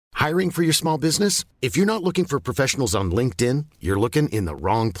Hiring for your small business? If you're not looking for professionals on LinkedIn, you're looking in the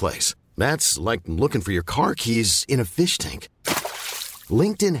wrong place. That's like looking for your car keys in a fish tank.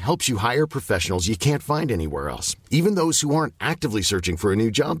 LinkedIn helps you hire professionals you can't find anywhere else, even those who aren't actively searching for a new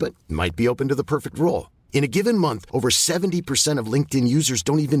job but might be open to the perfect role. In a given month, over 70% of LinkedIn users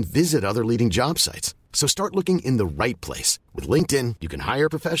don't even visit other leading job sites. So start looking in the right place. With LinkedIn, you can hire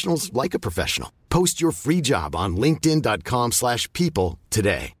professionals like a professional. Post your free job on linkedin.com/people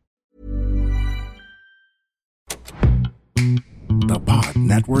today. The Pod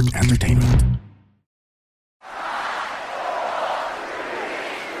Network Entertainment.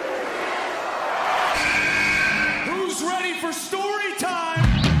 Who's ready for story time?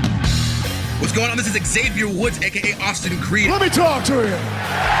 What's going on? This is Xavier Woods, aka Austin Creed. Let me talk to him.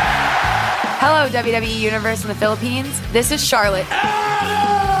 Hello, WWE Universe in the Philippines. This is Charlotte.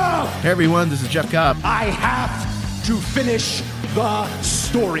 Hey everyone, this is Jeff Cobb. I have to finish the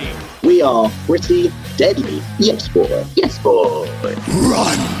story. We are pretty deadly. Yes, boy. Yes, boy.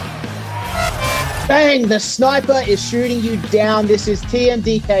 Run! Bang! The sniper is shooting you down. This is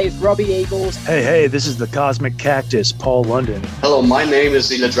TMDK's Robbie Eagles. Hey, this is the Cosmic Cactus, Paul London. Hello, my name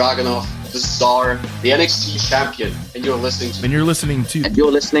is Ilya Dragunov, the Czar, the NXT champion, and you're listening to... And you're listening to... And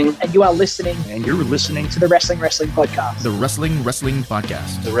you're listening... And you are listening... And you're listening to the Wrestling Podcast. The Wrestling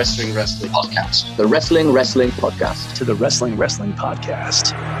Podcast. The Wrestling Podcast. The Wrestling Podcast. To the Wrestling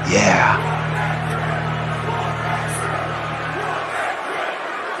Podcast. Yeah.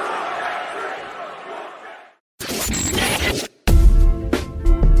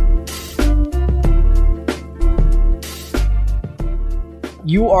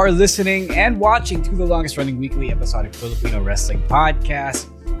 You are listening and watching to the longest running weekly episodic Filipino wrestling podcast.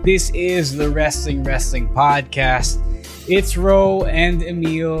 This is the Wrestling Podcast. It's Ro and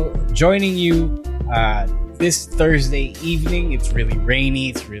Emil joining you this Thursday evening. It's really rainy.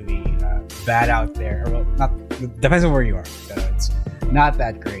 It's really bad out there. Well, depends on where you are. It's not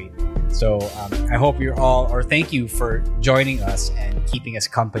that great. So I hope you're all, or thank you for joining us and keeping us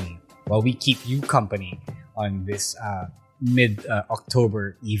company while we keep you company on this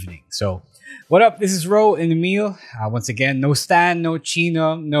mid-October evening. So, what up? This is Ro and Emil. Once again, no Stan, no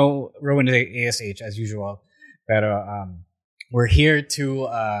Chino, no Ro and ASH as usual. Pero we're here to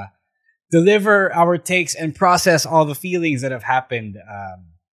deliver our takes and process all the feelings that have happened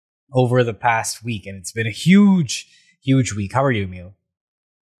over the past week. And it's been a huge week. How are you, Emil?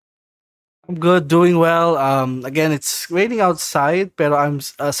 I'm good, doing well. Again, it's raining outside, pero I'm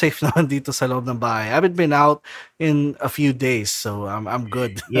safe naman dito sa loob ng bahay. I haven't been out in a few days, so I'm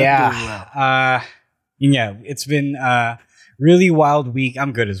good. Yeah. Doing well. Yeah, it's been a really wild week.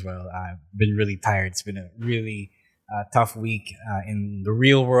 I'm good as well. I've been really tired. It's been a really tough week in the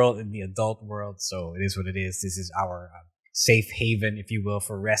real world, in the adult world. So it is what it is. This is our safe haven, if you will,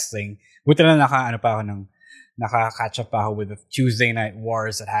 for wrestling. Buti na nakaka-catch up pa ako with the Tuesday night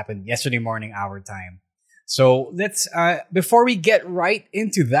wars that happened yesterday morning our time. So let's before we get right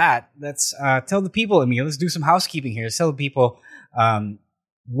into that, let's tell the people, Emil, let's do some housekeeping here. Let's tell the people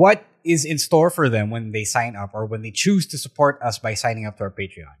what is in store for them when they sign up or when they choose to support us by signing up to our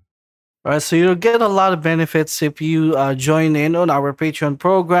Patreon. All right, so you'll get a lot of benefits if you join in on our Patreon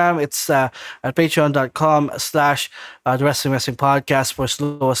program. It's at patreon.com/the Wrestling Podcast for as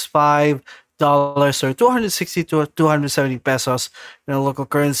low as $5 or 260 to 270 pesos in a local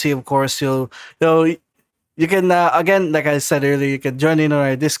currency. Of course, you can again, like I said earlier, you can join in on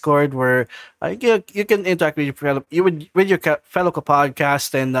our Discord where you can interact with your fellow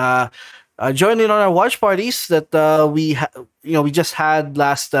podcast and join in on our watch parties that we just had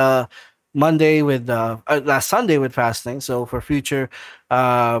last Sunday with Fastlane. So for future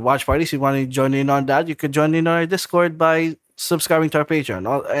watch parties, you want to join in on that, you can join in on our Discord by subscribing to our Patreon.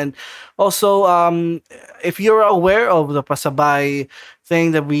 And also, if you're aware of the pasabay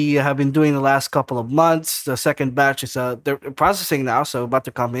thing that we have been doing the last couple of months, the second batch is they're processing now, so about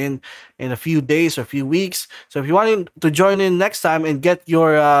to come in a few days or a few weeks. So if you want to join in next time and get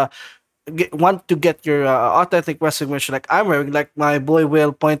your want to get your authentic wrestling merch like I'm wearing, like my boy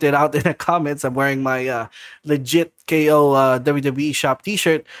Will pointed out in the comments, I'm wearing my legit KO WWE shop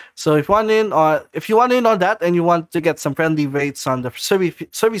t-shirt. So if you want in on that and you want to get some friendly rates on the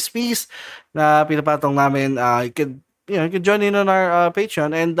service fees na pinapatong namin, you can join in on our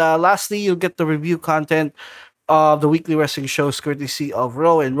Patreon. And lastly, you'll get the review content of the weekly wrestling shows courtesy of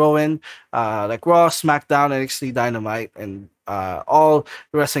Ro and Rowan, like Raw, SmackDown, NXT Dynamite, and all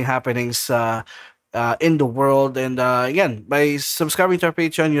the wrestling happenings in the world. And again, by subscribing to our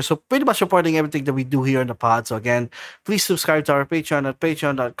Patreon, you're pretty much supporting everything that we do here on the pod. So again, please subscribe to our Patreon at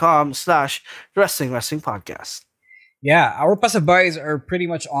patreon.com/wrestling podcast. Yeah, our pasabays are pretty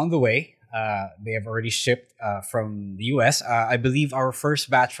much on the way. They have already shipped from the US. I believe our first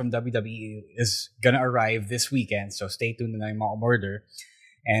batch from WWE is gonna arrive this weekend, so stay tuned na yung mga order.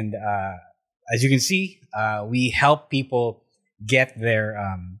 And as you can see, we help people get their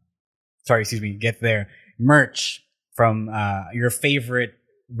get their merch from your favorite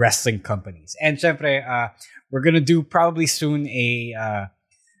wrestling companies. And syempre, we're gonna do probably soon a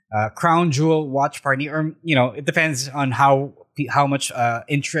crown jewel watch party, or it depends on how much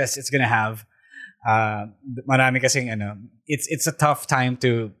interest it's gonna have. Marami kasing it's a tough time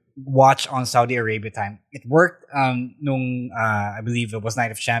to watch on Saudi Arabia time. It worked nung I believe it was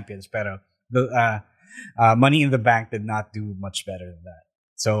Night of Champions, pero the Money in the Bank did not do much better than that.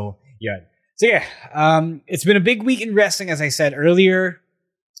 So yeah. It's been a big week in wrestling, as I said earlier.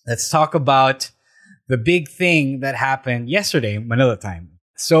 Let's talk about the big thing that happened yesterday, Manila time.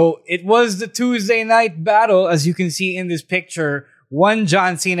 So it was the Tuesday night battle, as you can see in this picture. One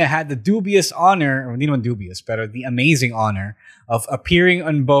John Cena had the dubious honor, or not dubious, but the amazing honor of appearing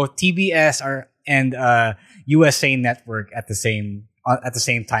on both TBS and USA Network at the same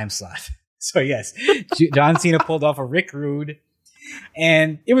time slot. So yes, John Cena pulled off a Rick Rude,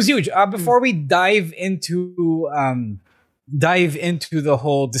 and it was huge. Before we dive into the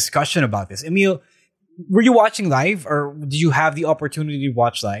whole discussion about this, Emil, were you watching live, or did you have the opportunity to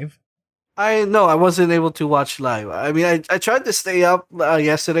watch live? I wasn't able to watch live. I mean, I tried to stay up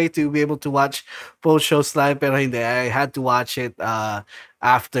yesterday to be able to watch both shows live, pero hindi. I had to watch it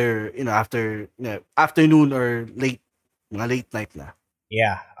after afternoon or late night na.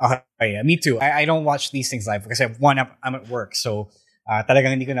 Yeah, yeah, me too. I don't watch these things live because I'm at work, so talagang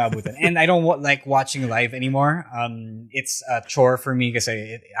hindi ko naabutan. And I don't like watching live anymore. It's a chore for me because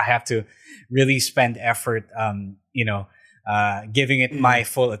I have to really spend effort, giving it my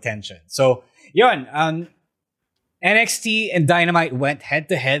full attention. So, yun, NXT and Dynamite went head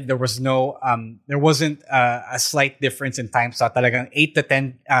to head. There wasn't a slight difference in time slot. Talagang 8 to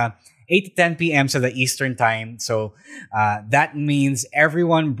 10 p.m. to the Eastern time. So, that means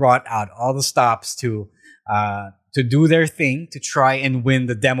everyone brought out all the stops to do their thing, to try and win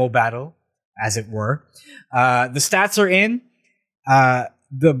the demo battle, as it were. The stats are in.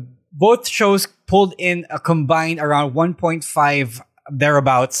 Both shows pulled in a combined around 1.5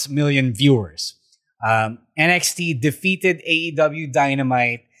 thereabouts million viewers. NXT defeated AEW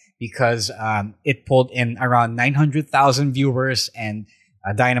Dynamite because it pulled in around 900,000 viewers, and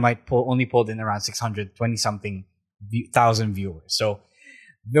Dynamite only pulled in around 620-something thousand viewers. So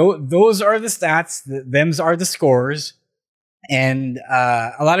those are the stats. Them's are the scores. And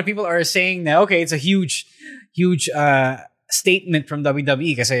a lot of people are saying now, okay, it's a huge statement from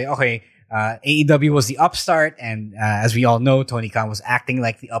WWE kasi AEW was the upstart, and as we all know, Tony Khan was acting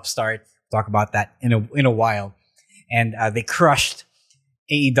like the upstart. Talk about that in a while, and they crushed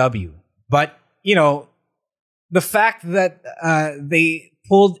AEW. But the fact that they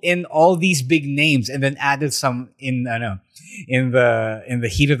pulled in all these big names and then added some in the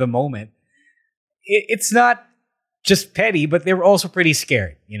heat of the moment, it's not just petty, but they were also pretty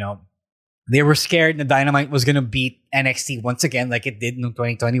scared. They were scared that Dynamite was going to beat NXT once again, like it did in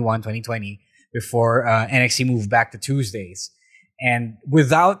 2021, 2020, before NXT moved back to Tuesdays. And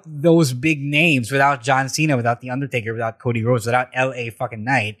without those big names, without John Cena, without The Undertaker, without Cody Rhodes, without LA fucking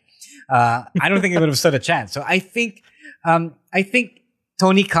Knight, I don't think they would have stood a chance. So I think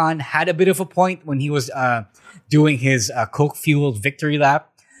Tony Khan had a bit of a point when he was doing his coke-fueled victory lap.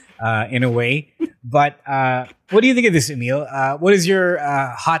 In a way. But what do you think of this, Emil? What is your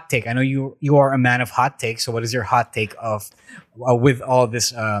hot take? I know you are a man of hot takes. So what is your hot take of with all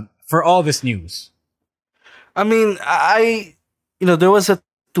this for all this news? I mean, there was a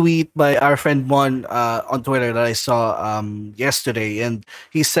tweet by our friend Mon on Twitter that I saw yesterday, and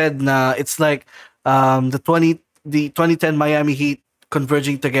he said it's like the 2010 Miami Heat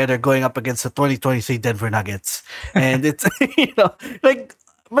converging together going up against the 2023 Denver Nuggets. And it's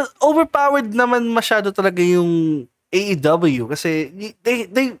but overpowered naman masyado talaga yung AEW kasi they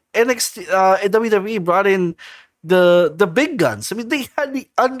NXT WWE brought in the big guns. I mean, they had the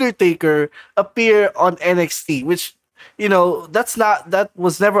Undertaker appear on NXT, which that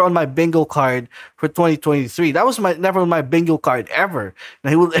was never on my bingo card for 2023. That was never on my bingo card ever.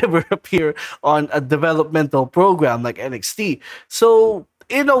 And he will ever appear on a developmental program like NXT. So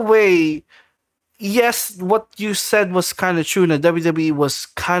in a way, yes, what you said was kind of true. Na WWE was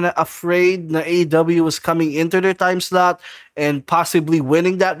kind of afraid na AEW was coming into their time slot and possibly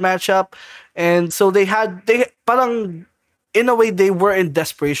winning that matchup. And so they parang, in a way, they were in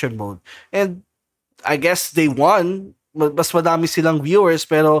desperation mode. And I guess they won. Mas madami silang viewers,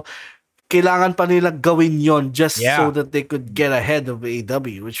 pero kailangan pa nila gawin yon just so that they could get ahead of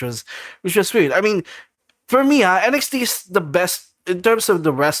AEW, which was weird. I mean, for me, NXT is the best in terms of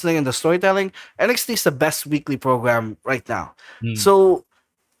the wrestling and the storytelling. NXT is the best weekly program right now. So,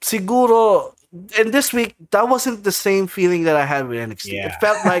 siguro, and this week, that wasn't the same feeling that I had with NXT. It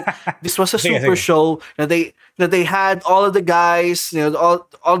felt like this was a super show that they had all of the guys,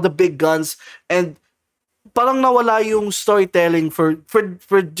 all the big guns, and parang nawala yung storytelling for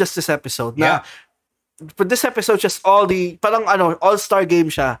just this episode. Yeah. For this episode, just all the parang all-star game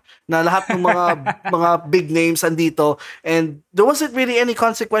siya na lahat ng mga big names andito, and there wasn't really any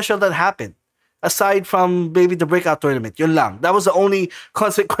consequential that happened aside from maybe the breakout tournament. Yun lang. That was the only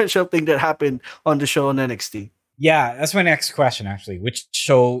consequential thing that happened on the show on NXT. Yeah, that's my next question actually. Which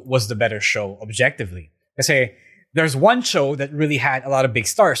show was the better show objectively? Kasi there's one show that really had a lot of big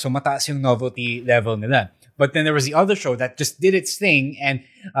stars, so mataas yung novelty level nila. But then there was the other show that just did its thing and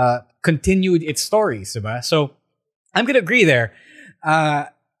continued its stories, diba? So I'm gonna agree there.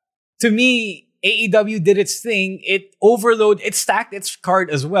 To me, AEW did its thing. It stacked its card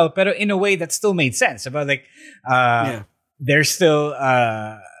as well, but in a way that still made sense. About there's still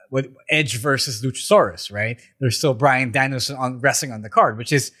with Edge versus Luchasaurus, right? There's still Bryan Danielson wrestling on the card,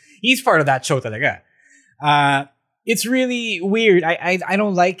 which is he's part of that show talaga. It's really weird. I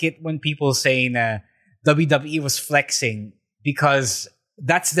don't like it when people say WWE was flexing because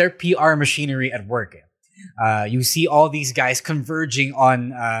that's their PR machinery at work. You see all these guys converging on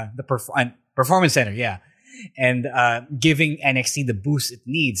the Performance Center, and giving NXT the boost it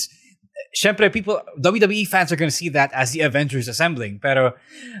needs. Syempre, WWE fans are going to see that as the Avengers assembling. Pero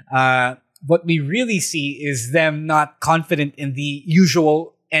what we really see is them not confident in the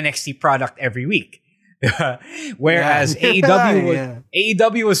usual NXT product every week. Whereas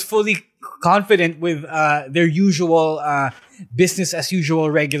AEW was fully confident with their usual business as usual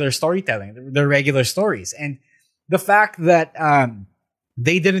regular storytelling, their regular stories. And the fact that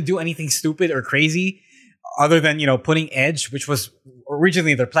they didn't do anything stupid or crazy other than, putting Edge, which was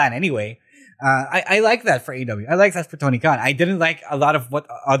originally their plan anyway. I like that for AEW. I like that for Tony Khan. I didn't like a lot of what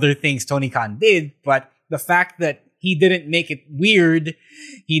other things Tony Khan did, but the fact that he didn't make it weird,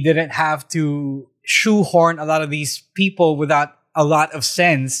 he didn't have to shoehorn a lot of these people without a lot of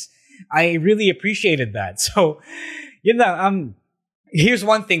sense. I really appreciated that. So, here's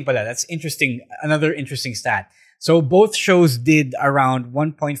one thing pala that's interesting. Another interesting stat. So both shows did around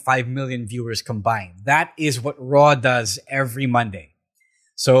 1.5 million viewers combined. That is what Raw does every Monday.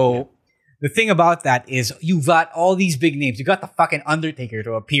 So the thing about that is you've got all these big names. You got the fucking Undertaker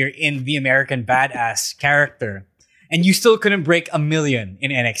to appear in the American Badass character, and you still couldn't break 1 million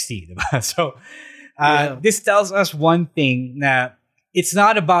in NXT. So this tells us one thing, that it's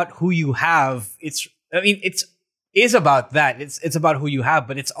not about who you have. It is about that. It's about who you have,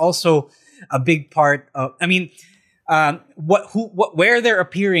 but it's also a big part of, where they're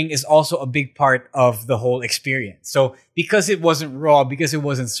appearing is also a big part of the whole experience. So because it wasn't Raw, because it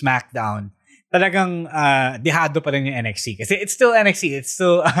wasn't SmackDown, talagang dehado pa rin yung NXT. Kasi it's still NXT. It's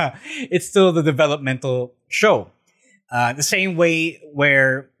still the developmental show. The same way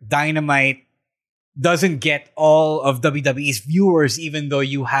where Dynamite doesn't get all of WWE's viewers, even though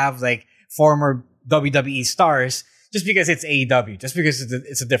you have like former WWE stars, just because it's AEW, just because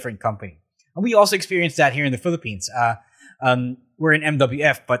it's a different company. And we also experienced that here in the Philippines. We're in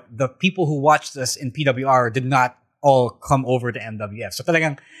MWF, but the people who watched us in PWR did not all come over to MWF. So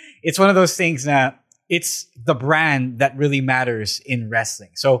talagang, it's one of those things na it's the brand that really matters in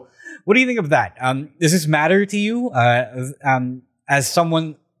wrestling. So what do you think of that? Does this matter to you as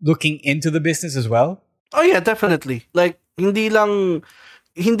someone looking into the business as well? Oh yeah, definitely. Like, it's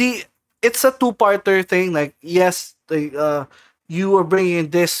a two-parter thing. Like, yes, you are bringing in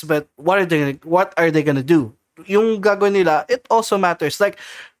this, but what are they gonna do? Yung gagawin nila, it also matters. Like,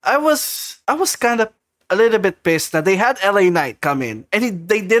 I was kind of a little bit pissed that they had LA Knight come in and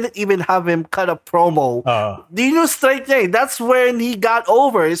they didn't even have him cut a promo. Do you know straight day? That's when he got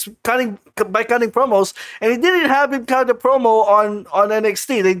over. It's cutting promos, and he didn't have him cut a promo on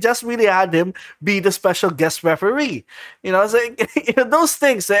NXT. They just really had him be the special guest referee. It's like, those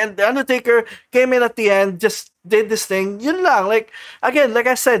things. And the Undertaker came in at the end, just did this thing. Yun lang. Like, again, like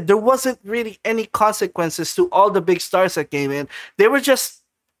I said, there wasn't really any consequences to all the big stars that came in. They were just,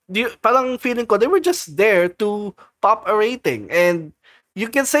 parang feeling ko, they were just there to pop a rating. And you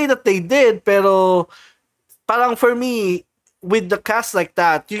can say that they did, pero parang for me, with the cast like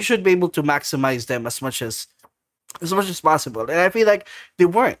that, you should be able to maximize them as much as possible. And I feel like they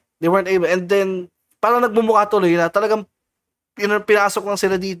weren't able. And then parang nagmumukha tuloy na talagang pinasok lang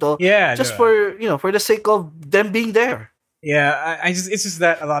sila dito, just for the sake of them being there. Yeah, it's just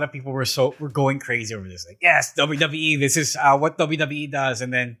that a lot of people were going crazy over this. Like, yes, WWE, this is what WWE does,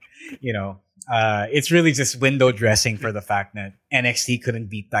 and then it's really just window dressing for the fact that NXT couldn't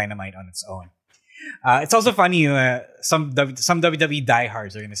beat Dynamite on its own. It's also funny. Some WWE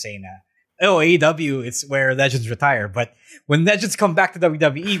diehards are gonna say now, "Oh, AEW, it's where legends retire." But when legends come back to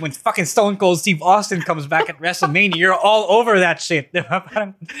WWE, when fucking Stone Cold Steve Austin comes back at WrestleMania, you're all over that shit. The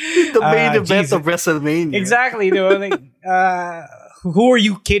main event of WrestleMania. Exactly. Like, who are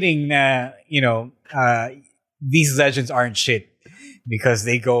you kidding? These legends aren't shit because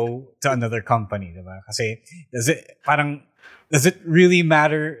they go to another company. Diba? Kasi does it really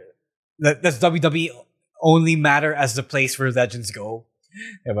matter? Does WWE only matter as the place where legends go?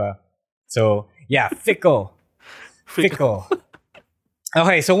 Diba? So, yeah, fickle.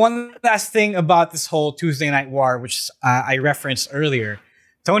 Okay, so one last thing about this whole Tuesday Night War, which I referenced earlier.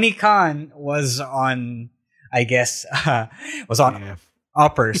 Tony Khan was on, I guess,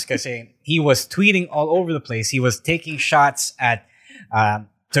 uppers because he was tweeting all over the place. He was taking shots at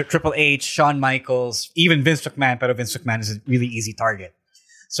Triple H, Shawn Michaels, even Vince McMahon, but Vince McMahon is a really easy target.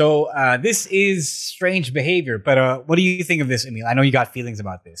 So this is strange behavior, but what do you think of this, Emil? I know you got feelings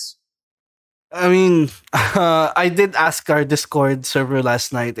about this. I mean, I did ask our Discord server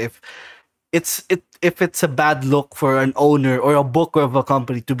last night if it's a bad look for an owner or a booker of a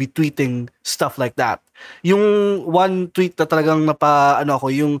company to be tweeting stuff like that. Yung one tweet na talagang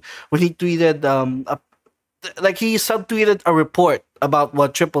yung when he tweeted like he subtweeted a report about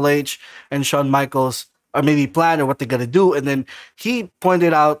what Triple H and Shawn Michaels or maybe plan or what they're gonna do, and then he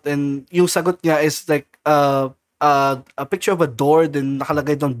pointed out, and yung sagot niya is like a picture of a door, then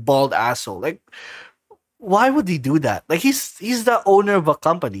nakalagay doon bald asshole. Like, why would he do that? Like, he's the owner of a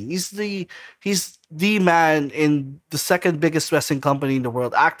company. He's the man in the second biggest wrestling company in the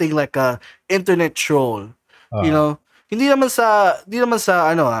world, acting like a internet troll. Hindi naman sa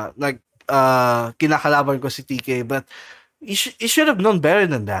kinakalaban ko si TK, but he should have known better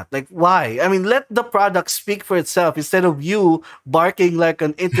than that. Like, why? I mean, let the product speak for itself instead of you barking like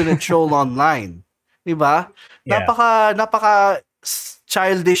an internet troll online. Diba? Yeah. Napaka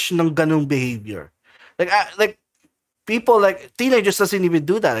childish ng ganung behavior. Like people, like teenagers doesn't even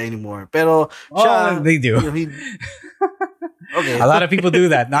do that anymore. Pero they do. Okay. A lot of people do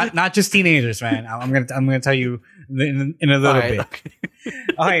that. Not just teenagers, man. I'm gonna tell you in a little bit.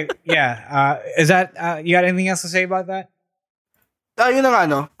 Okay. Yeah. Is that you got anything else to say about that? Yun na nga,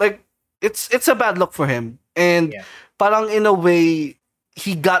 no? Like, it's a bad look for him. And parang in a way,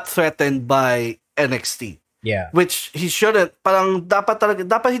 he got threatened by NXT. Yeah. Which he shouldn't. Parang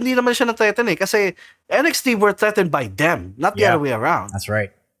dapat hindi naman siya na-threaten kasi NXT were threatened by them, not the other way around. That's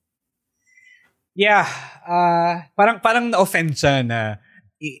right. Yeah. Parang na-offend siya na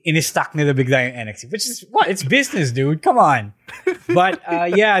in-stack nila bigla yung NXT, which is what? It's business, dude. Come on. But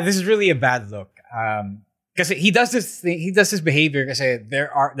this is really a bad look. Because he does this behavior because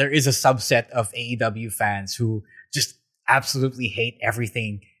there is a subset of AEW fans who just absolutely hate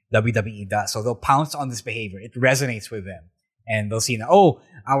everything WWE does. So they'll pounce on this behavior. It resonates with them. And they'll see,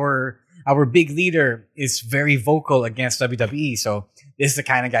 our big leader is very vocal against WWE. So this is the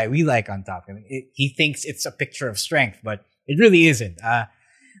kind of guy we like on top. I mean, he thinks it's a picture of strength, but it really isn't.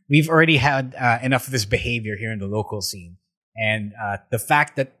 We've already had enough of this behavior here in the local scene. And the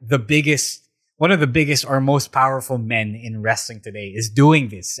fact that one of the biggest or most powerful men in wrestling today is doing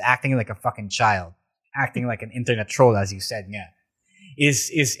this, acting like a fucking child, acting like an internet troll, as you said,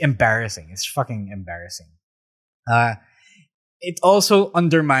 is embarrassing. It's fucking embarrassing. It also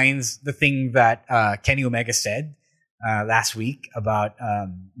undermines the thing that Kenny Omega said last week about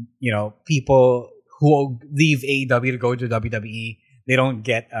people who leave AEW to go to WWE.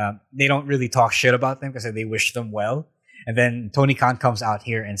 They don't really talk shit about them because they wish them well. And then Tony Khan comes out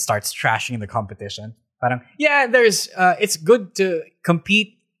here and starts trashing the competition. Parang, it's good to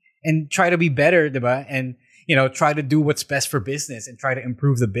compete and try to be better, diba? And try to do what's best for business and try to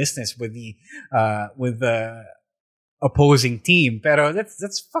improve the business with the opposing team. Pero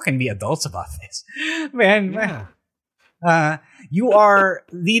let's fucking be adults about this, man. You are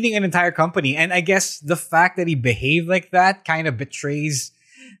leading an entire company, and I guess the fact that he behaved like that kind of betrays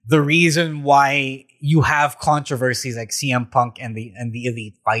the reason why you have controversies like CM Punk and the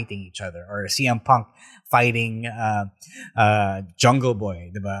Elite fighting each other, or CM Punk fighting Jungle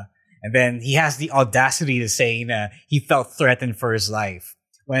Boy, diba? And then he has the audacity to say he felt threatened for his life.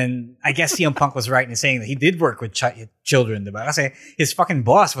 When I guess CM Punk was right in saying that he did work with children, diba? Kasi his fucking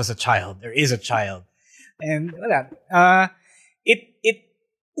boss was a child. There is a child. And it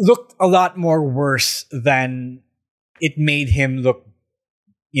looked a lot more worse than it made him look,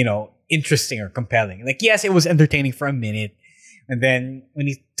 interesting or compelling. Like, yes, it was entertaining for a minute, and then when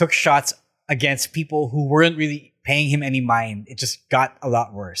he took shots against people who weren't really paying him any mind, it just got a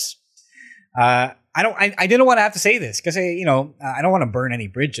lot worse. I didn't want to have to say this because I don't want to burn any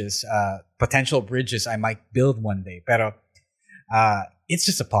bridges, potential bridges I might build one day. Pero it's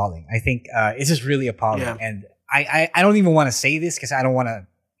just appalling. I think it's just really appalling, and I don't even want to say this because I don't want to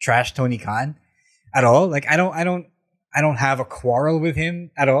trash Tony Khan at all. Like I don't have a quarrel with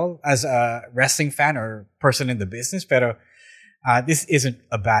him at all as a wrestling fan or person in the business. Pero this isn't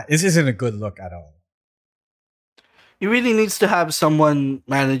a good look at all. He really needs to have someone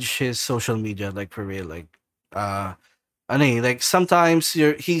manage his social media, like for real. Like, like sometimes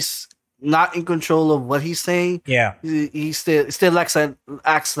he's not in control of what he's saying. Yeah, he still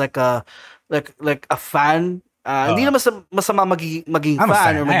acts like a fan. Hindi na masama maging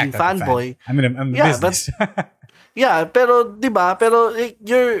fan or maging fanboy. I'm in business. But, yeah, pero diba? Pero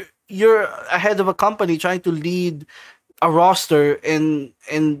you're ahead of a company trying to lead a roster and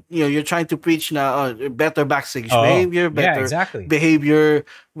you're trying to preach now better backstage behavior, better behavior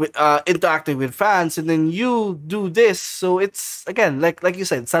with interacting with fans, and then you do this. So it's again like you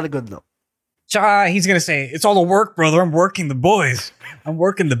said, it's not a good look. He's gonna say it's all the work, brother. I'm working the boys. I'm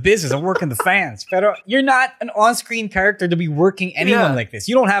working the business. I'm working the fans. Pero you're not an on-screen character to be working anyone like this.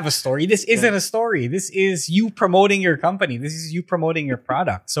 You don't have a story. This isn't a story. This is you promoting your company. This is you promoting your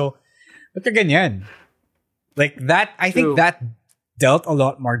product. So, but ganyan. Like that, I think that dealt a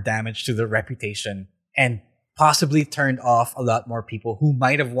lot more damage to the reputation and possibly turned off a lot more people who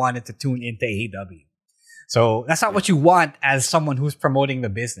might have wanted to tune into AEW. So that's not what you want as someone who's promoting the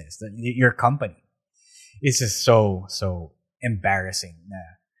business, your company. It's just so embarrassing na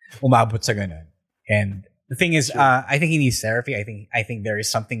umabot sa ganun. And the thing is, I think he needs therapy. I think there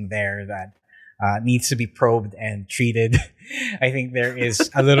is something there that needs to be probed and treated. I think there is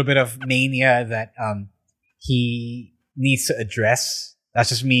a little bit of mania that he needs to address. That's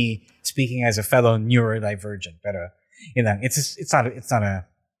just me speaking as a fellow neurodivergent. But it's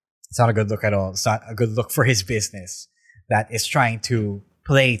not a good look at all. It's not a good look for his business that is trying to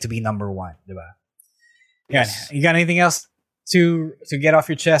play to be number one, diba? Yes. Yeah, you got anything else to get off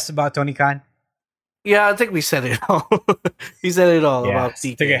your chest about Tony Khan? Yeah, I think we said it all. We said it all about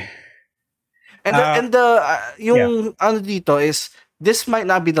TK. Okay. And yung ano dito is this might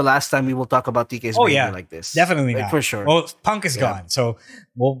not be the last time we will talk about TK's behavior like this. Definitely not. For sure. Well, Punk is gone, so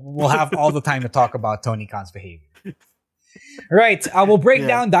we'll have all the time to talk about Tony Khan's behavior. All right, we'll break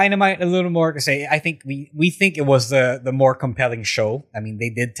down Dynamite a little more because I think we think it was the more compelling show. I mean,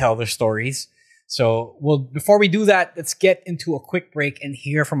 they did tell their stories. So before we do that, let's get into a quick break and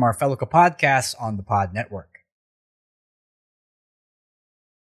hear from our fellow podcasts on the Pod Network.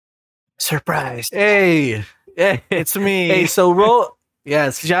 Surprise! Hey, it's me. Hey, so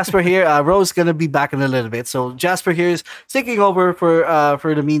it's Jasper here. Ro's gonna be back in a little bit. So Jasper here is taking over for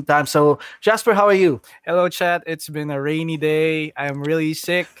the meantime. So Jasper, how are you? Hello, chat. It's been a rainy day. I'm really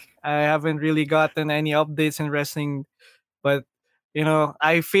sick. I haven't really gotten any updates in wrestling, but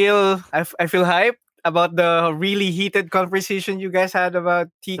I feel hyped about the really heated conversation you guys had about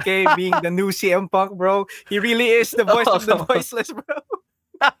TK being the new CM Punk, bro. He really is the voice of the voiceless, bro.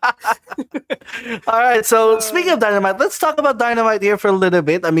 All right, so speaking of Dynamite, let's talk about Dynamite here for a little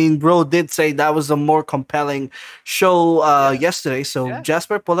bit. I mean, Bro did say that was a more compelling show yesterday. So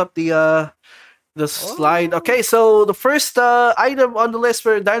Jasper, pull up the slide. Okay, so the first item on the list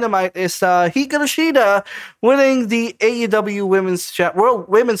for Dynamite is Hikaru Shida winning the AEW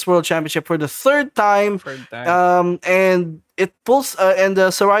Women's World Championship for the third time. And it pulls and the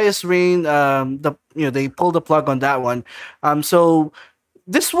Saray's reign. They pulled the plug on that one. So.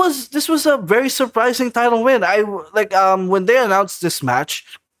 This was a very surprising title win. When they announced this match,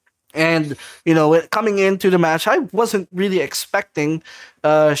 and coming into the match, I wasn't really expecting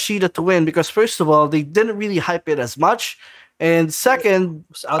Shida to win because first of all, they didn't really hype it as much, and second,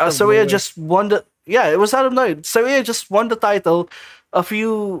 Saraya just won the. Yeah, it was out of nowhere. Saraya just won the title a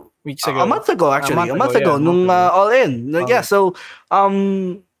few weeks ago. A month ago, actually. A month ago, All In. Yeah, so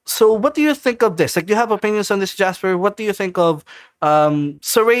So what do you think of this? Like, do you have opinions on this, Jasper? What do you think of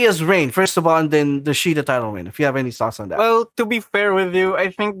Saraya's reign, first of all, and then the Shida title win? If you have any thoughts on that. Well, to be fair with you, I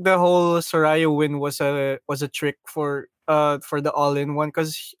think the whole Saraya win was a trick for the All-In one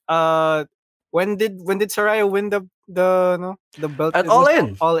because when did Saraya win the belt at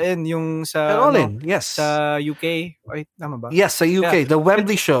All-In? All-In yung sa at All-In, yes, sa UK. Ay, tama ba? Yes, sa UK, the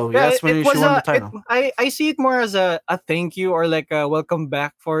Wembley show. Yeah, that's when she won the title. I see it more as a thank you or like a welcome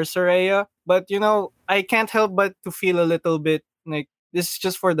back for Saraya, but I can't help but to feel a little bit like this is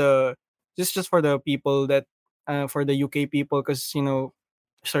just for the people that for the UK people because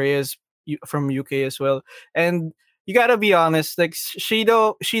Saraya is from UK as well. And you gotta be honest, like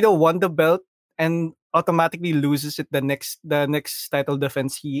Shido won the belt and automatically loses it the next title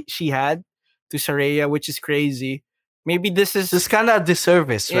defense she had to Saraya, which is crazy. Maybe this is This kind of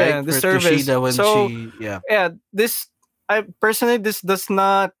disservice, right? the For service. Kushida when So she, yeah. this I personally this does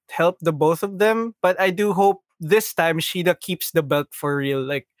not help the both of them, but I do hope this time Shida keeps the belt for real.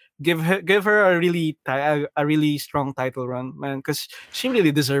 Like give her a really strong title run, man, because she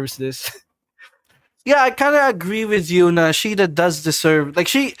really deserves this. Yeah, I kind of agree with you. Na Shida does deserve, like,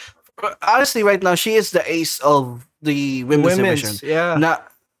 she honestly right now she is the ace of the women's division. Yeah. Now,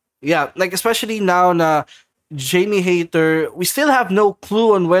 yeah, like especially now na Jamie Hayter, we still have no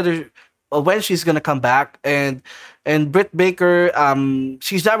clue on whether or when she's gonna come back, and Britt Baker,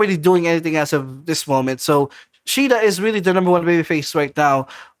 she's not really doing anything as of this moment. So Shida is really the number one babyface right now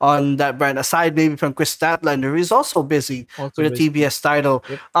on that brand, aside maybe from Chris Statlander, who is also busy with the TBS title.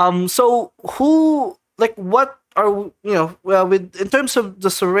 Yep. So who, like, what are well, with in terms of the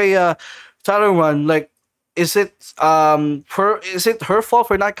Soraya title run, like, is it her fault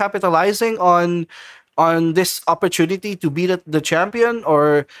for not capitalizing on this opportunity to beat the champion,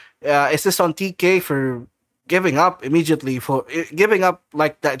 or is this on TK for giving up immediately, for giving up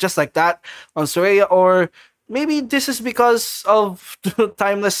like that, just like that, on Soraya? Or maybe this is because of the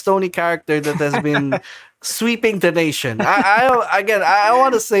timeless Tony character that has been sweeping the nation. I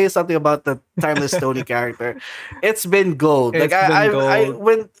want to say something about the timeless Tony character. It's been gold.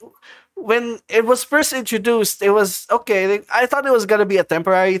 When it was first introduced, it was okay. Like, I thought it was gonna be a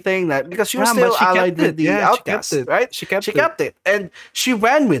temporary thing, that because she was still allied with the Outcasts, right? She kept it, and she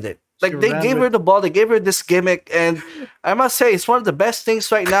ran with it. Like, they gave her the ball, they gave her this gimmick, and I must say it's one of the best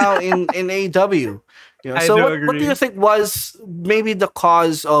things right now in AEW. So what do you think was maybe the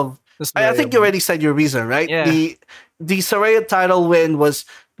cause of? I think you already said your reason, right? Yeah. The Saraya title win was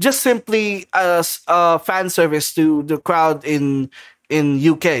just simply as a fan service to the crowd in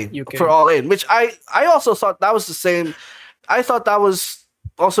UK for All In, which I also thought that was the same. I thought that was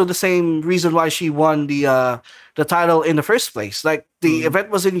also the same reason why she won the title in the first place. Like, the event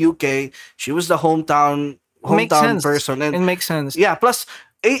was in UK, she was the hometown person, and it makes sense. Yeah, plus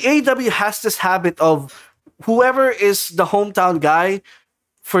AEW has this habit of whoever is the hometown guy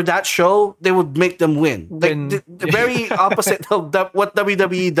for that show, they would make them win. Like, the very opposite of what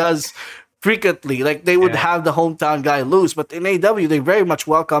WWE does frequently. Like, they would have the hometown guy lose, but in AEW they very much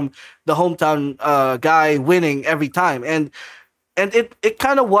welcome the hometown guy winning every time, and it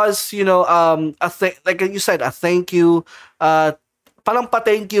kind of was, a thing, like you said, a thank you, parang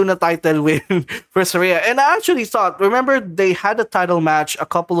pa-thank you na title win for Saraya. And I actually thought, remember they had a title match a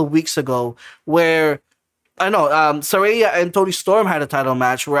couple of weeks ago where Saraya and Toni Storm had a title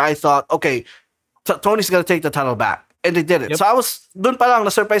match where I thought, okay, Tony's gonna take the title back, and they did it. Yep. So I was dun pa lang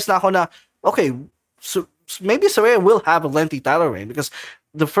na surprise na ako na, okay, so maybe Saraya will have a lengthy title reign, because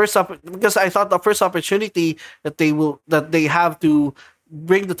I thought the first opportunity that they have to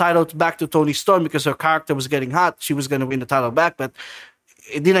bring the title back to Toni Storm, because her character was getting hot, she was gonna win the title back, but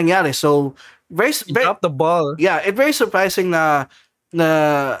it didn't nangyari. So dropped the ball. Yeah, it's very surprising na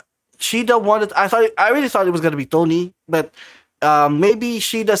Shida wanted. I really thought it was gonna be Tony, but maybe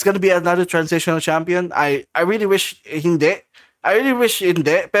Shida's gonna be another transitional champion. I really wish hindi.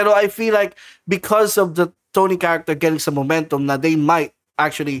 Pero I feel like because of the Tony character getting some momentum, na they might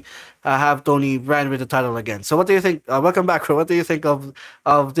actually have Tony ran with the title again. So what do you think? Welcome back, Ro. What do you think of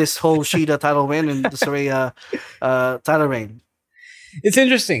this whole Shida title win and the Saraya title reign? It's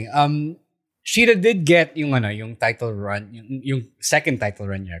interesting. Shida did get yung title run, yung second title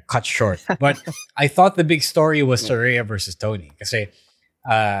run niya cut short. But I thought the big story was Saraya versus Tony. Kasi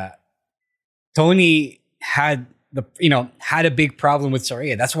Tony had a big problem with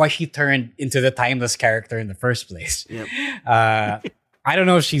Saraya. That's why she turned into the timeless character in the first place. Yep. I don't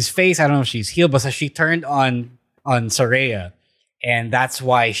know if she's face, I don't know if she's heel, but she turned on Saraya, and that's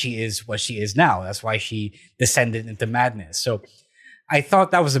why she is what she is now. That's why she descended into madness. So I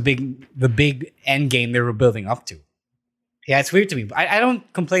thought that was the big end game they were building up to. Yeah, it's weird to me. I don't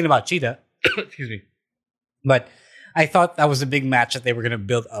complain about Cheetah. Excuse me. But I thought that was a big match that they were going to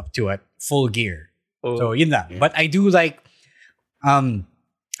build up to at Full Gear. Oh, so, yun lang. Yeah. But I do think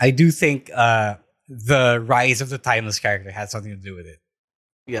the rise of the timeless character had something to do with it.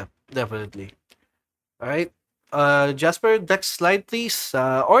 Yeah, definitely. All right. Jasper, next slide, please.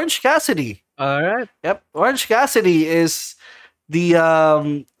 Orange Cassidy. All right. Yep. Orange Cassidy is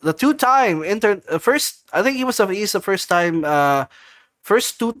the two-time first. I think he's the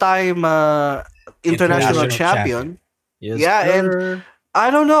first two-time international champion. Yes, yeah, sir. and I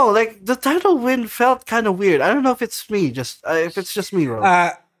don't know. Like the title win felt kind of weird. I don't know if it's me. Just if it's just me, Ro.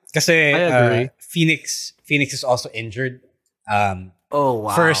 Kasi I agree. Phoenix is also injured. Oh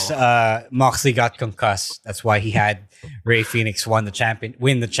wow! First, Moxley got concussed. That's why he had Ray Phoenix win the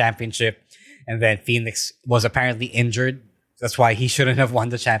championship, and then Phoenix was apparently injured. That's why he shouldn't have won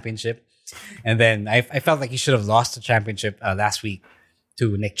the championship. And then I felt like he should have lost the championship last week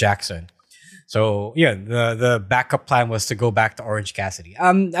to Nick Jackson. So yeah, the backup plan was to go back to Orange Cassidy.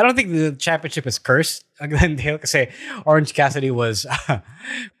 I don't think the championship is cursed. Glendale, kasi Orange Cassidy was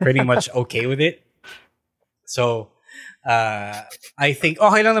pretty much okay with it. So I think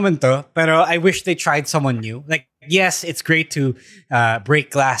okay lang naman to, pero I wish they tried someone new. Like yes, it's great to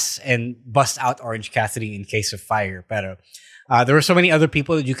break glass and bust out Orange Cassidy in case of fire, pero there are so many other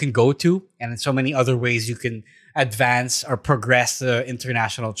people that you can go to, and in so many other ways you can advance or progress the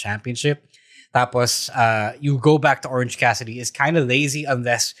international championship. Tapos, you go back to Orange Cassidy is kind of lazy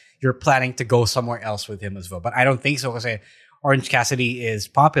unless you're planning to go somewhere else with him as well. But I don't think so because Orange Cassidy is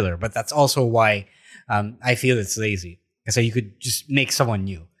popular. But that's also why I feel it's lazy. Because you could just make someone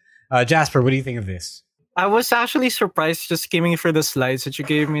new. Jasper, what do you think of this? I was actually surprised just skimming through the slides that you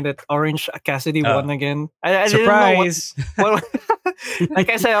gave me that Orange Cassidy won again. I Surprise! Didn't know what like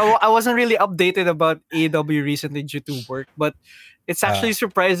I said, I wasn't really updated about AEW recently due to work, but it's actually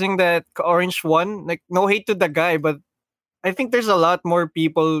surprising that Orange won. Like, no hate to the guy, but I think there's a lot more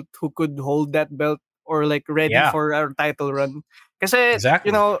people who could hold that belt or like ready for our title run. Because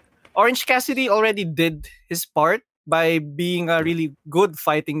exactly. Orange Cassidy already did his part by being a really good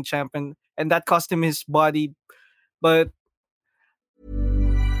fighting champion, and that cost him his body. But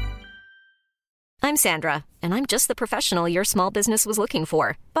I'm Sandra, and I'm just the professional your small business was looking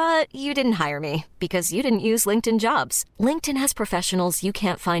for. But you didn't hire me because you didn't use LinkedIn Jobs. LinkedIn has professionals you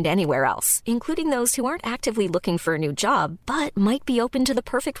can't find anywhere else, including those who aren't actively looking for a new job, but might be open to the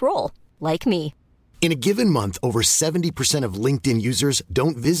perfect role, like me. In a given month, over 70% of LinkedIn users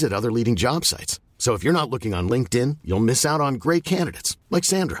don't visit other leading job sites. So if you're not looking on LinkedIn, you'll miss out on great candidates like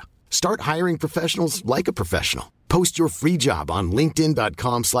Sandra. Start hiring professionals like a professional. Post your free job on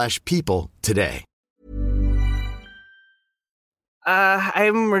linkedin.com/people today.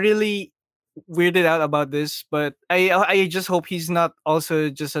 I'm really weirded out about this, but I just hope he's not also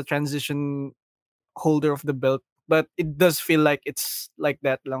just a transition holder of the belt. But it does feel like it's like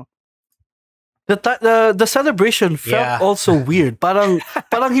that lang. The celebration felt also weird. Parang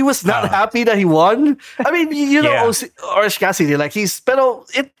he was not happy that he won. I mean, you know, Orange Cassidy, like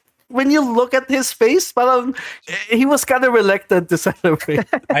when you look at his face, parang he was kind of reluctant to celebrate.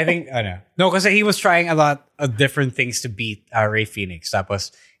 I think, no, because he was trying a lot of different things to beat Ray Phoenix.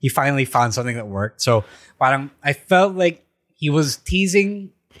 Tapos he finally found something that worked. So parang I felt like he was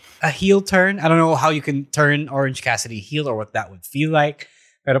teasing a heel turn. I don't know how you can turn Orange Cassidy heel or what that would feel like.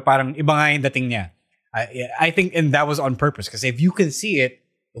 Pero parang iba nga yung dating niya. I think, and that was on purpose. Because if you can see it,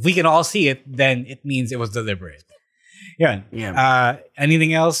 if we can all see it, then it means it was deliberate. Yeah.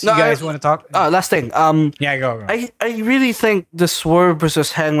 Anything else you guys want to talk? Last thing. Go. I really think the Swerve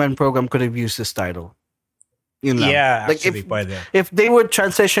versus Hangman program could have used this title. You know, yeah, like actually, if they would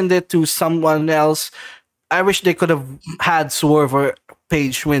transitioned it to someone else, I wish they could have had Swerve or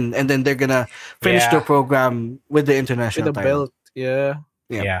Page win, and then they're gonna finish their program with the international with the title. belt.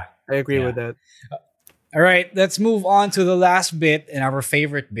 Yeah, I agree with that. All right, let's move on to the last bit and our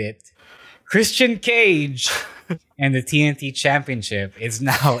favorite bit. Christian Cage and the TNT Championship is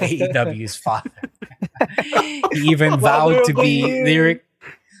now AEW's father. He even vowed to be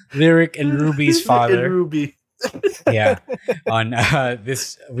Lyric and Ruby's father. And Ruby. On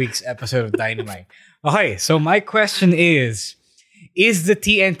this week's episode of Dynamite. Okay, so my question is the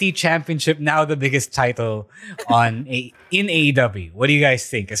TNT Championship now the biggest title in AEW? What do you guys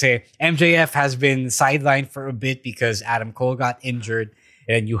think? I say MJF has been sidelined for a bit because Adam Cole got injured,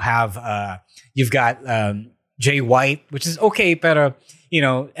 and you've got Jay White, which is okay, pero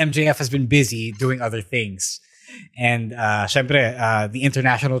MJF has been busy doing other things. And syempre, the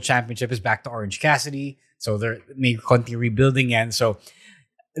International Championship is back to Orange Cassidy, so they're maybe konti rebuilding yan. So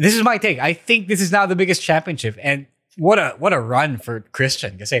this is my take. I think this is now the biggest championship, and what a run for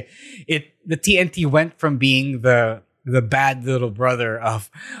Christian. Because the TNT went from being the bad little brother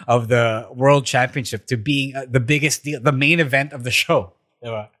of the World Championship to being the biggest deal, the main event of the show.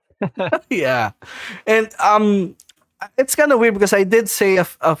 Yeah, and it's kind of weird because I did say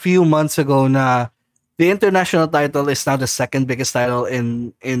a few months ago na the international title is now the second biggest title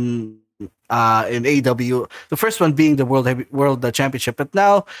in AEW. The first one being the World Championship, but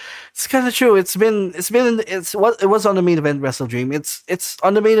now it's kind of true. It was on the main event Wrestle Dream. It's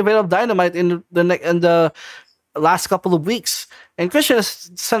on the main event of Dynamite in the last couple of weeks. And Christian has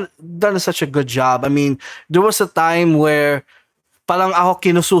done such a good job. I mean, there was a time where parang ako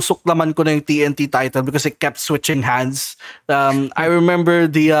kinususuklaman ko na yung TNT title because it kept switching hands. I remember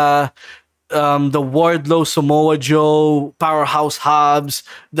the Wardlow Samoa Joe, Powerhouse Hobbs,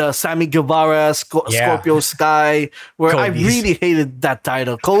 the Sammy Guevara, Scorpio Sky, where I really hated that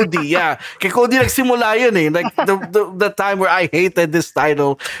title. Cody, yeah. Kay Cody nagsimula yun eh. Like the time where I hated this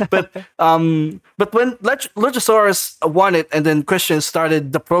title. But when Luchasaurus won it and then Christian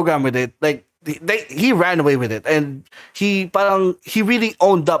started the program with it, like he ran away with it, and he really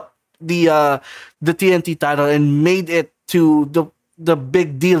owned up the TNT title and made it to the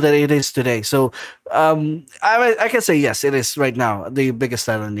big deal that it is today. So I can say yes, it is right now the biggest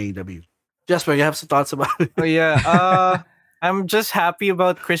title in AEW. Jasper, you have some thoughts about it? Oh yeah, I'm just happy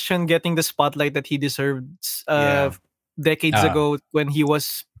about Christian getting the spotlight that he deserved decades ago when he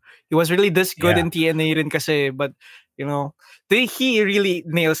was really this good in TNA rin kasi, but you know, he really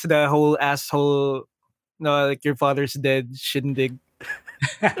nails the whole asshole, like your father's dead shindig.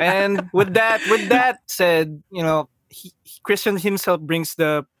 And with that said, you know, Christian himself brings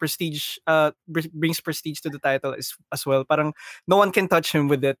the prestige, brings prestige to the title as well. Parang no one can touch him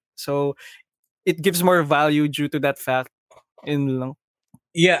with it, so it gives more value due to that fact.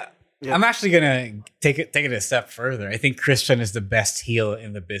 Yeah. I'm actually gonna take it a step further. I think Christian is the best heel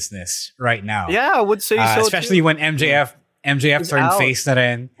in the business right now. Yeah, I would say so. Especially too. when MJF turned out. face na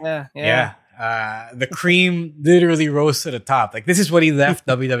rin. Yeah. The cream literally rose to the top. Like, this is what he left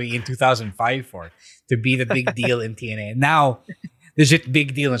WWE in 2005 for, to be the big deal in TNA. Now, legit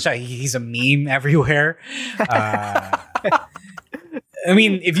big deal. He's a meme everywhere. I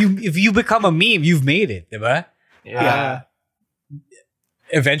mean, if you become a meme, you've made it, diba? Yeah.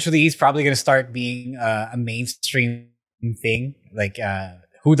 Eventually, he's probably going to start being a mainstream thing. Like,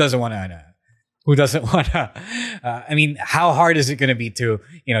 who doesn't want to? I mean, how hard is it going to be to,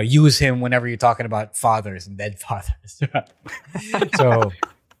 use him whenever you're talking about fathers and dead fathers? So,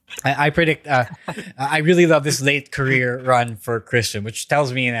 I predict. I really love this late career run for Christian, which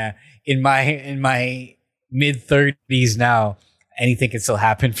tells me in my mid-30s now, anything can still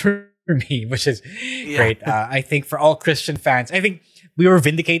happen for me, which is great. I think for all Christian fans, I think we were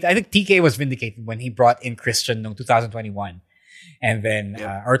vindicated. I think TK was vindicated when he brought in Christian in 2021, and then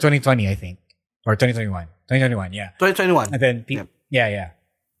or 2020, I think, or 2021, yeah, 2021, and then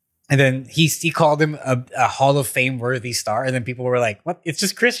and then he called him a Hall of Fame worthy star, and then people were like, "What? It's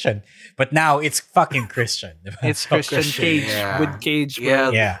just Christian," but now it's fucking Christian. It's Christian Cage with Cage,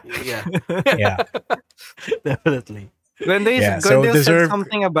 bro. Yeah. Definitely. When they said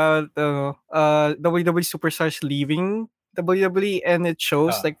something about WWE superstars leaving WWE, and it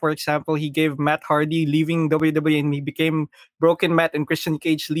shows, like, for example, he gave Matt Hardy leaving WWE and he became Broken Matt, and Christian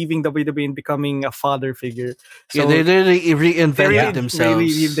Cage leaving WWE and becoming a father figure. So they really reinvented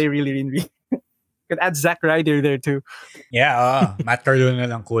themselves. They really could add Zack Ryder there too. Yeah, Matt Cardona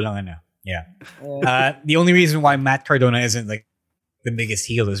lang kulang . Yeah. The only reason why Matt Cardona isn't like the biggest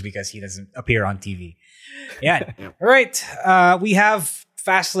heel is because he doesn't appear on TV. Yeah. All right. We have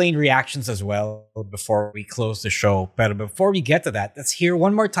Fastlane reactions as well before we close the show. But before we get to that, let's hear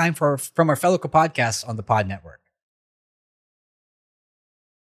one more time from our fellow podcasts on the Pod Network.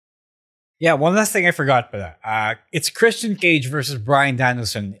 Yeah, one last thing I forgot. It's Christian Cage versus Bryan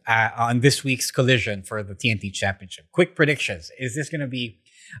Danielson on this week's Collision for the TNT Championship. Quick predictions. Is this going to be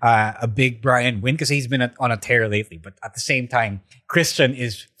a big Bryan win? Because he's been on a tear lately. But at the same time, Christian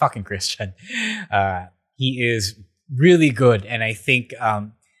is fucking Christian. He is really good, and I think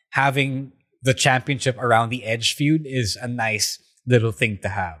having the championship around the Edge feud is a nice little thing to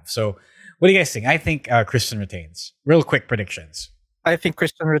have. So, what do you guys think? I think Christian retains. Real quick predictions. I think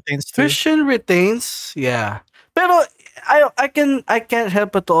Christian retains too. Christian retains, yeah. Pero I can't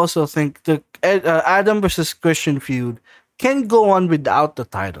help but to also think the Adam versus Christian feud can go on without the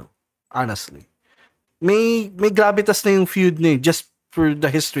title. Honestly, may gravitas na yung feud na just for the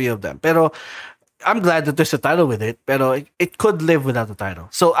history of them. Pero I'm glad that there's a title with it, pero it could live without the title.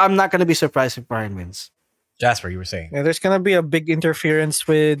 So I'm not going to be surprised if Bryan wins. Jasper, you were saying. Yeah, there's going to be a big interference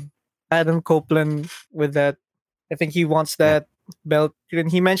with Adam Copeland with that. I think he wants that belt.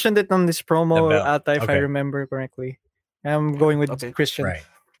 He mentioned it on this promo, if I remember correctly. I'm going with Christian. Right.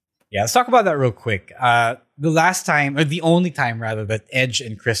 Yeah, let's talk about that real quick. The last time, or the only time rather, that Edge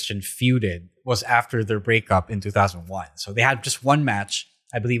and Christian feuded was after their breakup in 2001. So they had just one match.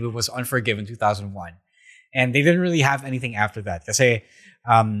 I believe it was Unforgiven 2001. And they didn't really have anything after that. Kasi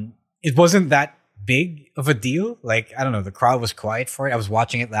it wasn't that big of a deal. Like, I don't know, the crowd was quiet for it. I was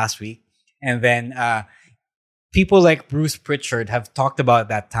watching it last week. And then people like Bruce Pritchard have talked about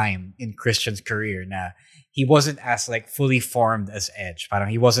that time in Christian's career na he wasn't as like fully formed as Edge. Parang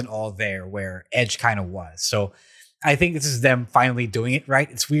he wasn't all there where Edge kind of was. So I think this is them finally doing it right.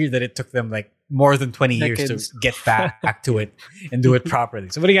 It's weird that it took them like more than 20 years to get back to it and do it properly.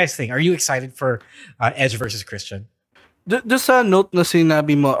 So what do you guys think? Are you excited for Edge versus Christian? Just a note na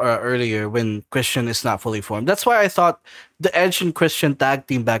sinabi mo earlier when Christian is not fully formed. That's why I thought the Edge and Christian tag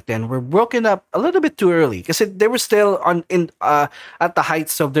team back then were broken up a little bit too early because they were still at the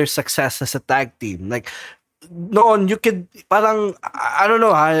heights of their success as a tag team. Like noon, you could parang I don't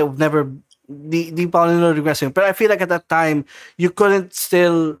know. I've never di pa ako wrestling, but I feel like at that time you couldn't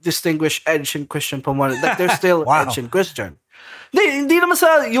still distinguish Edge and Christian from one. Like they're still Wow. Edge and Christian. Hindi naman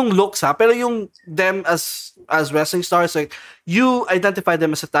sa yung looks ha, pero yung them as wrestling stars, like you identify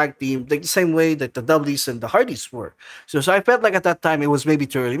them as a tag team like the same way that the Dudleys and the Hardys were. So I felt like at that time it was maybe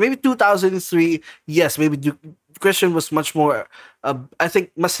too early. Maybe 2003, yes, maybe Christian was much more. I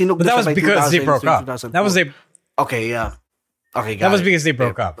think mas hinug But that was because they broke up. That was Okay, yeah. Okay, that was because they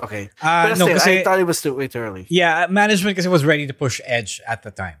broke up. Okay, No, but still, kasi, I thought it was way too early. Yeah, management because it was ready to push Edge at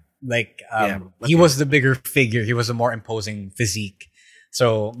the time. Like he was the bigger figure. He was a more imposing physique.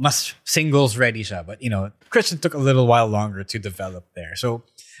 So mas singles ready siya. But Christian took a little while longer to develop there. So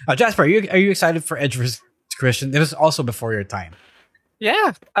Jasper, are you excited for Edge versus Christian? It was also before your time.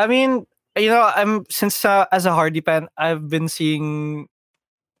 Yeah, I mean, I'm since as a Hardy fan, I've been seeing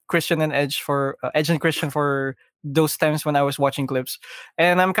Christian and Edge Edge and Christian for those times when I was watching clips,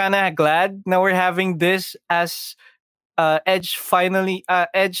 and I'm kind of glad now we're having this as Edge finally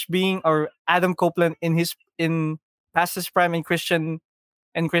Edge being or Adam Copeland in past his prime and Christian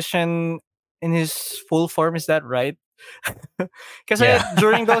in his full form. Is that right? Because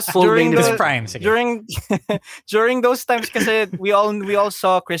during those during those times, because we all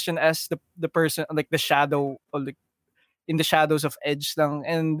saw Christian as the person like the shadow or like in the shadows of Edge lang,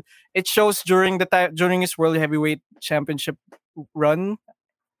 and it shows during his World Heavyweight Championship run.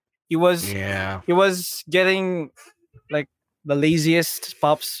 He was getting like the laziest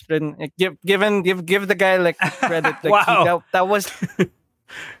pops. Then give the guy like credit. Like wow, that was.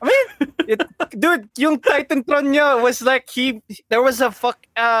 I mean, dude, yung Titantron niya was like there was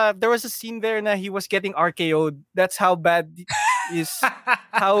a scene there na he was getting RKO'd. That's how bad is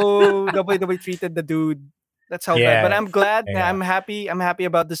how WWE treated the dude. That's how bad. But I'm glad. Yeah. I'm happy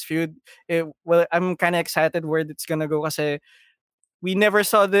about this feud. I'm kind of excited where it's gonna go kasi we never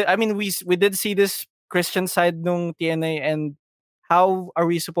saw we did see this Christian side nung TNA, and how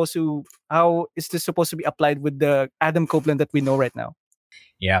is this supposed to be applied with the Adam Copeland that we know right now?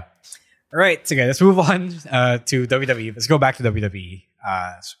 Yeah. All right. So, okay, let's move on to WWE. Let's go back to WWE.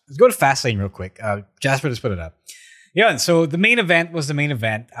 Let's go to Fastlane real quick. Jasper just put it up. Yeah. So the main event was the main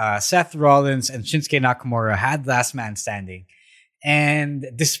event. Seth Rollins and Shinsuke Nakamura had last man standing. And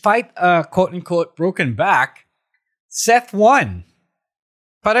despite a quote-unquote broken back, Seth won.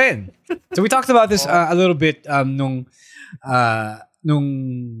 Pa rin. So we talked about this a little bit nung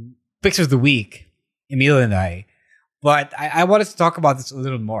Picks of the Week, Emil and I. But I wanted to talk about this a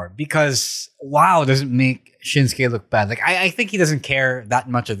little more because doesn't make Shinsuke look bad. Like I think he doesn't care that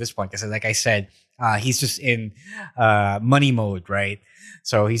much at this point because, like I said, he's just in money mode, right?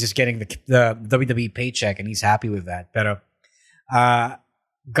 So he's just getting the WWE paycheck and he's happy with that. But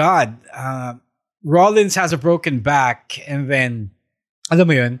Rollins has a broken back, and then alam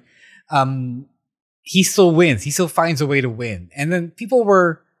mo yun, he still wins. He still finds a way to win, and then people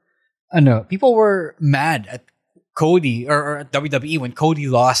were mad at Cody or at WWE when Cody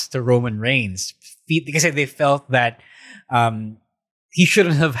lost to Roman Reigns because they felt that he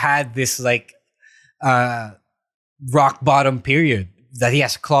shouldn't have had this like rock bottom period that he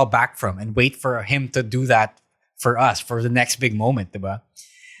has to claw back from and wait for him to do that for us for the next big moment, diba?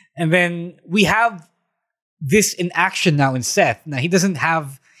 And then we have this in action now in Seth. Now he doesn't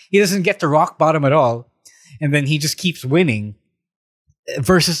get to rock bottom at all, and then he just keeps winning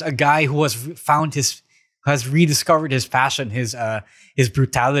versus a guy who has rediscovered his passion, his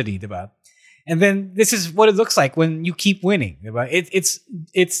brutality, diba? And then this is what it looks like when you keep winning, diba?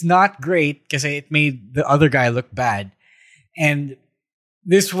 It's not great because it made the other guy look bad, and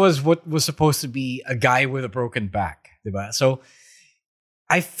this was what was supposed to be a guy with a broken back, diba? So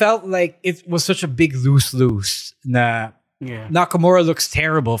I felt like it was such a big lose-lose. Nakamura looks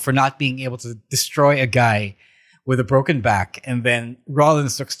terrible for not being able to destroy a guy with a broken back, and then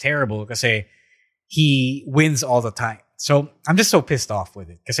Rollins looks terrible because he wins all the time. So I'm just so pissed off with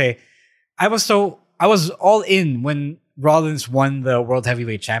it because I was all in when Rollins won the World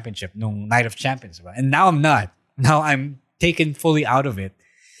Heavyweight Championship, nung Night of Champions, right? And now I'm not. Now I'm taken fully out of it.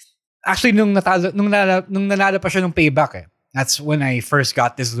 Actually, nung nanalo pa siya nung Payback, that's when I first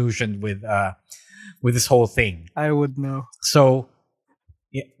got disillusioned with with this whole thing. I would know. So,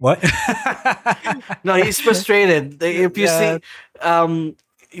 yeah, what? No, he's frustrated. If you see,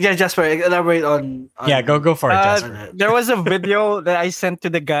 Jasper, elaborate on yeah, go for it, Jasper. There was a video that I sent to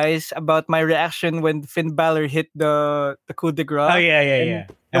the guys about my reaction when Finn Balor hit the coup de grace. Oh yeah.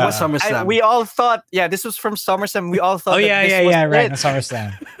 It was SummerSlam. We all thought, this was from SummerSlam. We all thought, right, it. no,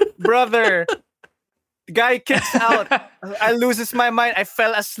 SummerSlam. Brother, the guy kicks out. I loses my mind. I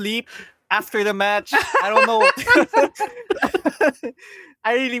fell asleep after the match. I don't know.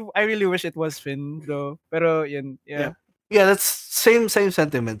 I really wish it was Finn though. Pero yun, yeah. Yeah, that's same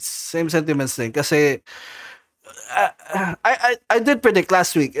sentiments. Same sentiments thing. Kasi I did predict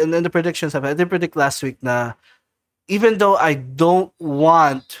last week, and in the predictions I did predict last week na even though I don't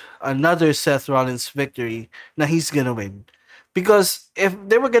want another Seth Rollins victory, na he's gonna win. Because if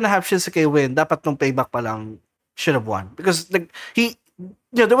they were gonna have Shinsuke win, dapat nung payback pa lang should have won. Because there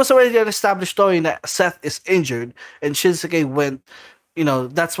was already an established story that Seth is injured and Shinsuke went.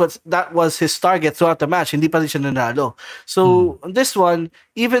 That was his target throughout the match. Hindi pa rin siya nanalo. So on this one,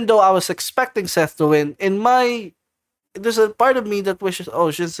 even though I was expecting Seth to win, there's a part of me that wishes,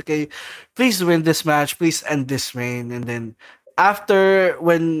 Shinsuke, please win this match, please end this reign. And then after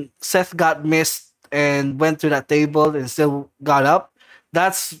when Seth got missed and went to that table and still got up,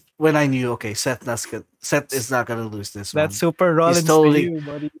 that's when I knew, okay, Seth is not gonna lose this one. That's super Rollins for you,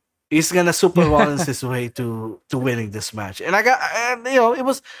 buddy. He's gonna super Rollins his way to winning this match, and it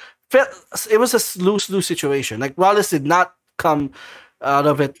was a lose situation. Like Rollins did not come out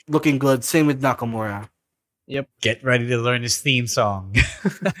of it looking good. Same with Nakamura. Yep. Get ready to learn his theme song.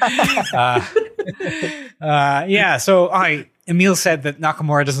 So Emil said that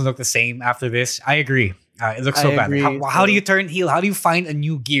Nakamura doesn't look the same after this. I agree. It looks so bad. How do you turn heel? How do you find a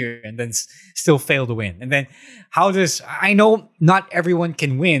new gear and then still fail to win? And then I know not everyone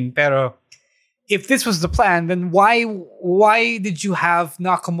can win, pero if this was the plan, then why did you have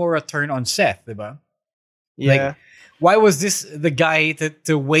Nakamura turn on Seth, diba? Yeah. Like, why was this the guy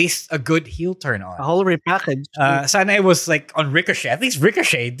to waste a good heel turn on? A whole repackage. Sana it was like on Ricochet. At least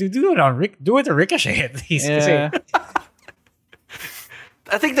Ricochet. Do it to Ricochet at least. Yeah.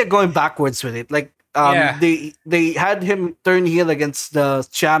 I think they're going backwards with it. Like, they had him turn heel against the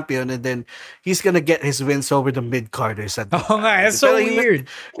champion, and then he's gonna get his wins over the mid carders. That's so weird.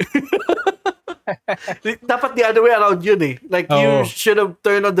 Dapat the other way around yun eh. Like you should have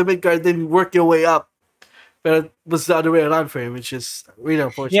turned on the mid card, then work your way up. But it was the other way around for him, which is really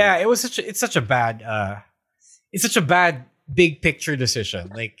unfortunate. Yeah, it's such a bad big picture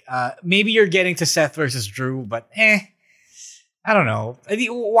decision. Like maybe you're getting to Seth versus Drew, but I don't know.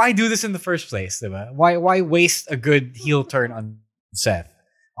 Why do this in the first place? Diba? Why waste a good heel turn on Seth,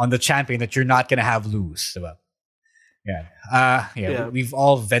 on the champion that you're not gonna have lose? Diba? Yeah. We've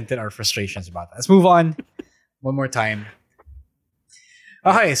all vented our frustrations about that. Let's move on one more time.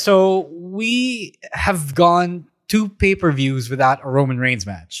 Okay, so we have gone 2 pay-per-views without a Roman Reigns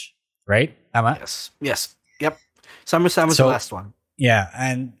match, right? Tama? Yes. Yep. SummerSlam was the last one. Yeah,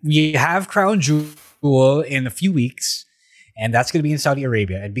 and we have Crown Jewel in a few weeks. And that's going to be in Saudi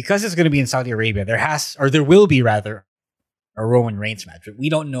Arabia. And because it's going to be in Saudi Arabia, there will be rather a Roman Reigns match. But we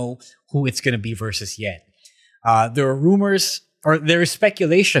don't know who it's going to be versus yet. There are rumors, or there is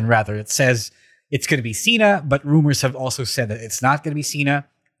speculation rather, that says it's going to be Cena, but rumors have also said that it's not going to be Cena.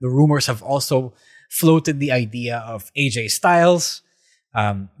 The rumors have also floated the idea of AJ Styles,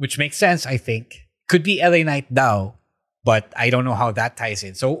 which makes sense, I think. Could be LA Knight Dao, but I don't know how that ties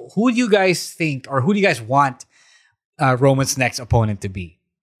in. So who do you guys think, or who do you guys want Roman's next opponent to be?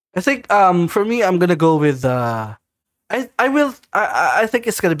 I think for me, I'm gonna go with I think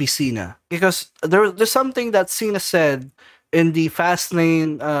it's gonna be Cena, because there's something that Cena said in the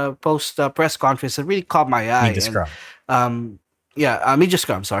Fastlane post press conference that really caught my eye. Media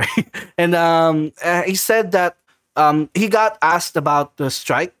scrum. Sorry, and he said that he got asked about the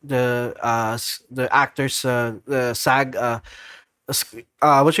strike, the actors, the SAG.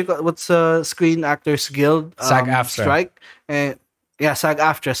 What's Screen Actors Guild SAG-AFTRA strike, and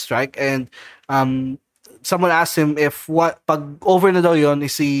SAG-AFTRA strike, and someone asked him if pag over na daw yun,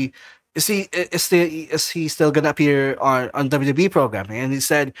 is he still gonna appear on WWE programming, and he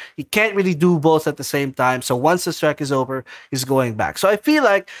said he can't really do both at the same time. So once the strike is over, he's going back. So I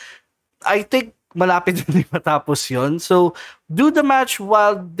think malapit din matapos yun. So do the match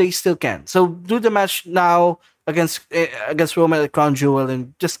while they still can. So do the match now against Roman at Crown Jewel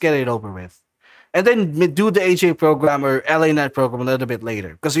and just get it over with. And then do the AJ program or LA Knight program a little bit later,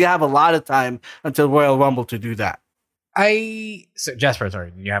 because we have a lot of time until Royal Rumble to do that. Jasper,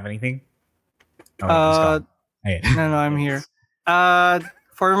 sorry, do you have anything? No, I'm here.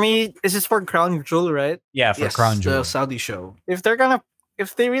 For me, this is for Crown Jewel, right? Yeah, for Yes, Crown Jewel. the Saudi show. If they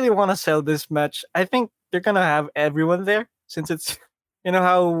really want to sell this match, I think they're gonna have everyone there since it's, you know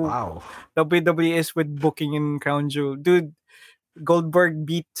how Wow. WWE is with booking in Crown Jewel. Dude, Goldberg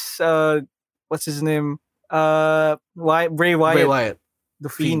beats what's his name? Bray Wyatt, Bray Wyatt. the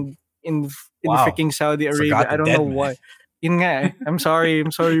Fiend in Wow. freaking Saudi Forgot Arabia. the I don't dead know man. why. Yun nga eh. I'm sorry,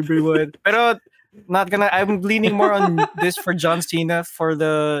 Bray Wyatt. Pero I'm leaning more on this for John Cena for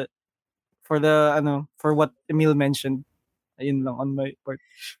what Emil mentioned. Ayun lang on my part.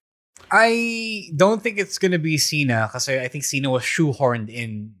 I don't think it's gonna be Cena because I think Cena was shoehorned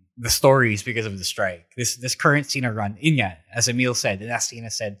in the stories because of the strike. This current Cena run, as Emil said, and as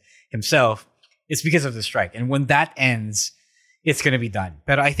Cena said himself, it's because of the strike. And when that ends, it's gonna be done.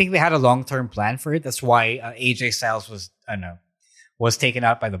 But I think they had a long-term plan for it. That's why AJ Styles was taken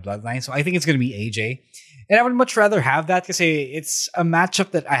out by the Bloodline. So I think it's gonna be AJ, and I would much rather have that because it's a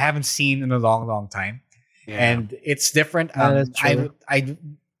matchup that I haven't seen in a long, long time, and it's different.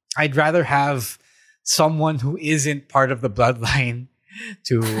 I'd rather have someone who isn't part of the Bloodline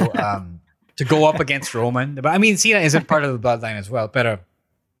to go up against Roman. But I mean, Cena isn't part of the Bloodline as well. But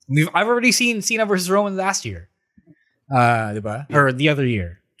I've already seen Cena versus Roman last year, diba? Or the other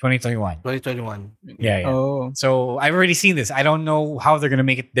year, 2021. 2021. Yeah. Oh. So I've already seen this. I don't know how they're gonna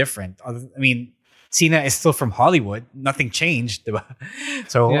make it different. I mean, Cena is still from Hollywood. Nothing changed, diba?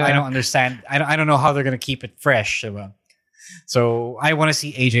 So Yeah. I don't understand. I don't know how they're gonna keep it fresh, diba? So I want to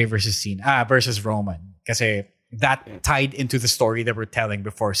see AJ versus Cena versus Roman because that tied into the story that we're telling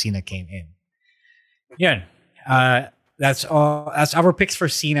before Cena came in. Yeah, that's all. That's our picks for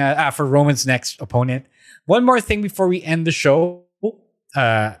Cena for Roman's next opponent. One more thing before we end the show.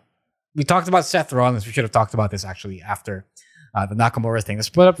 We talked about Seth Rollins. We should have talked about this actually after the Nakamura thing. Let's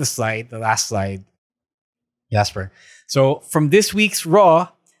put up the last slide, Jasper. So from this week's Raw,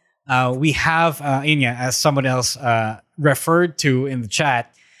 we have Inya, as someone else referred to in the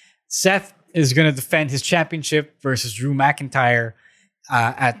chat. Seth is going to defend his championship versus Drew McIntyre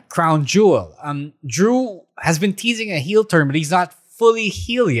at Crown Jewel. Drew has been teasing a heel turn, but he's not fully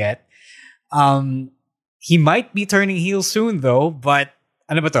heel yet. He might be turning heel soon, though. But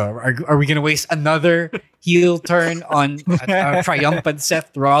ano ba to? Are we going to waste another heel turn on triumphant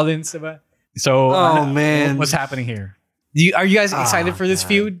Seth Rollins? Diba? So, man, what's happening here? Are you guys excited for this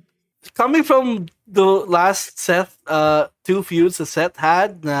feud? Coming from the last Seth, two feuds that Seth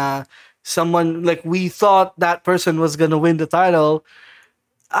had, someone like we thought that person was gonna win the title.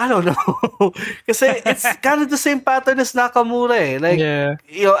 I don't know, because it's kind of the same pattern as Nakamura. Like,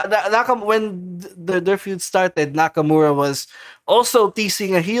 you know, when their feud started, Nakamura was also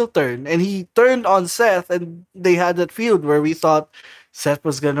teasing a heel turn, and he turned on Seth, and they had that feud where we thought Seth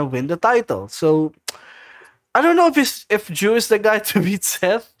was gonna win the title. So I don't know if Drew is the guy to beat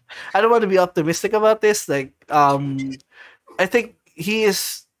Seth. I don't want to be optimistic about this. Like, I think he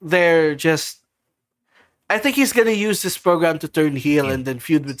is there just. I think he's gonna use this program to turn heel and then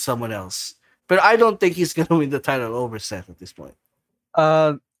feud with someone else. But I don't think he's gonna win the title over Seth at this point.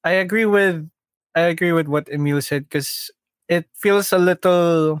 I agree with what Emil said because it feels a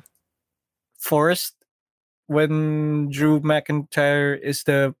little forced when Drew McIntyre is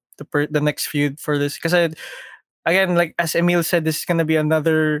the next feud for this because again, like as Emil said, this is gonna be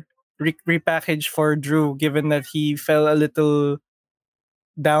another repackage for Drew, given that he fell a little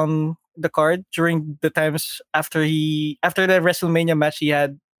down the card during the times after the WrestleMania match he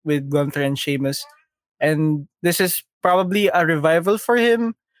had with Gunther and Sheamus, and this is probably a revival for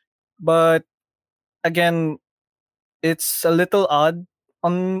him. But again, it's a little odd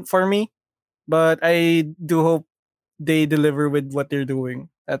for me. But I do hope they deliver with what they're doing.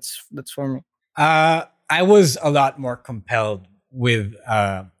 That's for me. I was a lot more compelled with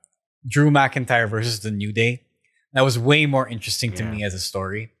Drew McIntyre versus the New Day. That was way more interesting to me as a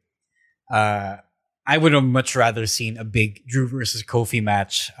story. I would have much rather seen a big Drew versus Kofi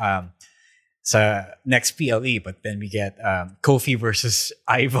match sa next PLE, but then we get Kofi versus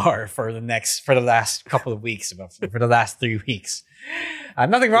Ivar for the last couple of weeks, for the last 3 weeks.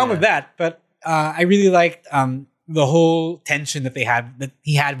 Nothing wrong with that, but I really liked the whole tension that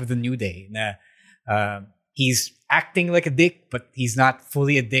he had with the New Day. He's acting like a dick, but he's not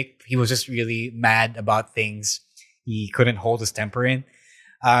fully a dick. He was just really mad about things he couldn't hold his temper in.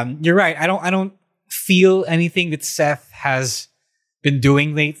 You're right. I don't feel anything that Seth has been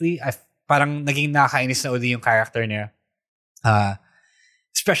doing lately. Parang naging nakakainis na uli yung character niya.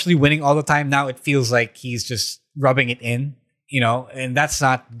 Especially winning all the time. Now it feels like he's just rubbing it in, and that's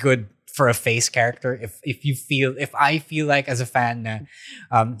not good for a face character. If I feel like as a fan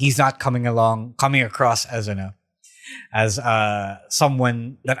he's not coming across as as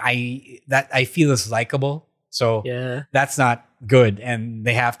someone that I feel is likable. So that's not good, and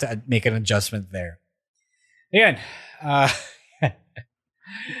they have to make an adjustment there. Again,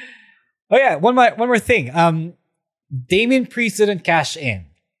 one more thing. Damian Priest didn't cash in.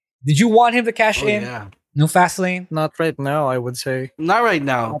 Did you want him to cash in? Yeah. No Fastlane? Not right now, I would say. Not right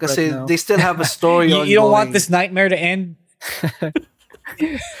now, because they still have a story. You don't want this nightmare to end?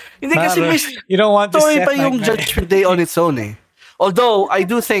 Hindi kasi may you don't want this story pa yung Judgment Day on its own eh. Although, I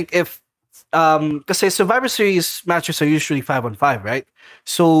do think if kasi Survivor Series matches are usually 5-on-5, right?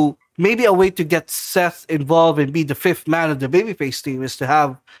 So, maybe a way to get Seth involved and be the fifth man of the babyface team is to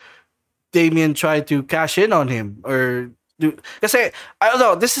have Damian try to cash in on him or do. Kasi I don't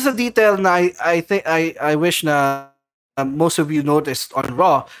know. This is a detail na I think I wish na most of you noticed on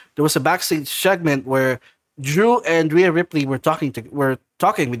Raw. There was a backstage segment where Drew and Rhea Ripley were talking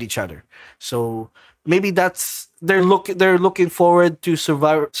with each other. So maybe that's they're looking forward to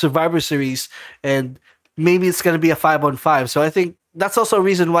Survivor Series, and maybe it's gonna be a 5-on-5. So I think that's also a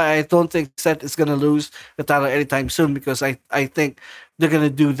reason why I don't think Seth is gonna lose the title anytime soon, because I think they're gonna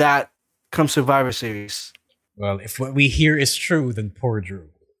do that come Survivor Series. Well, if what we hear is true, then poor Drew.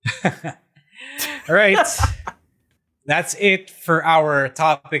 All right. That's it for our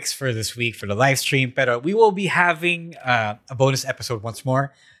topics for this week for the live stream. But we will be having a bonus episode once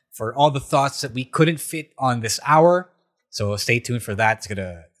more for all the thoughts that we couldn't fit on this hour. So stay tuned for that.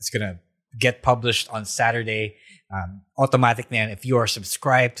 It's gonna get published on Saturday. Automatically, and if you are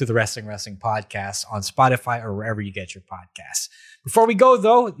subscribed to the Wrestling Podcast on Spotify or wherever you get your podcasts. Before we go,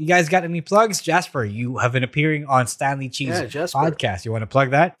 though, you guys got any plugs? Jasper, you have been appearing on Stanley Chee's podcast. You want to plug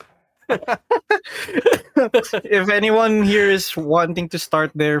that? If anyone here is wanting to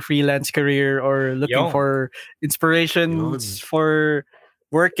start their freelance career or looking for inspirations for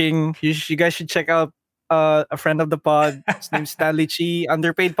working, you guys should check out a friend of the pod. His name's Stanley Chi,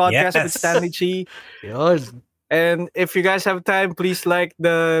 Underpaid Podcast with Stanley Chi. And if you guys have time, please like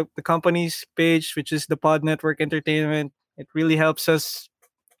the company's page, which is the Pod Network Entertainment. It really helps us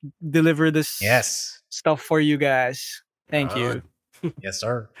deliver this stuff for you guys. Thank you. Yes,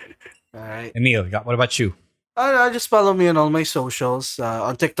 sir. All right. Emil, what about you? Just follow me on all my socials.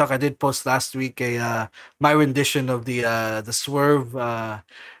 On TikTok, I did post last week my rendition of the Swerve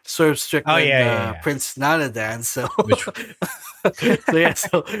Strickland Prince Nana dance. So,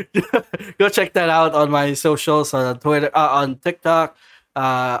 so go check that out on my socials on Twitter, on TikTok,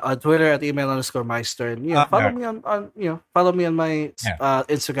 on Twitter at email_meister, and follow me on my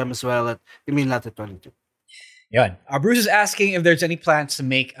Instagram as well at EmilLatte22. Yeah. Bruce is asking if there's any plans to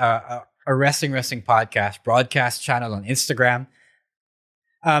make a wrestling podcast broadcast channel on Instagram.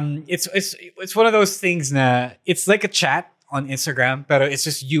 It's one of those things na it's like a chat on Instagram, but it's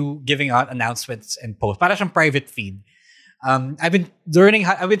just you giving out announcements and posts. Para siyang private feed. I've been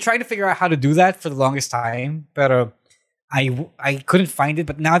trying to figure out how to do that for the longest time, but I couldn't find it.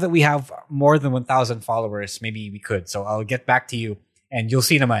 But now that we have more than 1,000 followers, maybe we could. So I'll get back to you, and you'll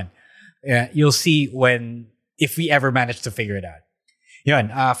see naman. You'll see if we ever manage to figure it out.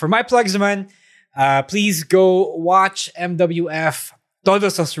 Yun. For my plugs naman, please go watch MWF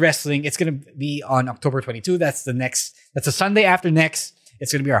Todos Los Wrestling. It's going to be on October 22. That's a Sunday after next.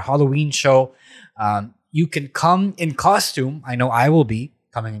 It's going to be our Halloween show. You can come in costume. I know I will be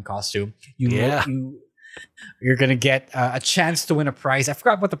coming in costume. You're going to get a chance to win a prize. I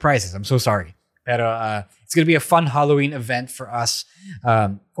forgot what the prize is. I'm so sorry. Pero it's going to be a fun Halloween event for us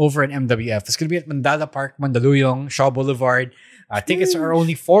over at MWF. It's going to be at Mandala Park, Mandaluyong, Shaw Boulevard. Tickets are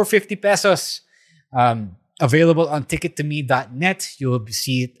only 450 pesos. Available on tickettome.net. You'll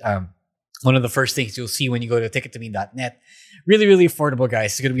see it. One of the first things you'll see when you go to tickettome.net. Really, really affordable,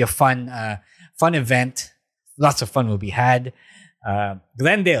 guys. It's going to be a fun event. Lots of fun will be had.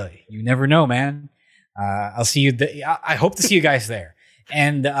 Glendale, you never know, man. I'll see you. I hope to see you guys there.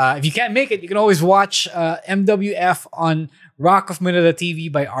 And if you can't make it, you can always watch MWF on Rock of Manila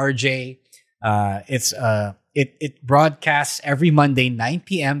TV by RJ. It broadcasts every Monday, 9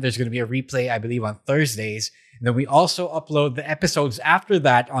 p.m. There's going to be a replay, I believe, on Thursdays. And then we also upload the episodes after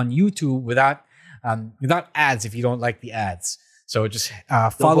that on YouTube without ads if you don't like the ads. So just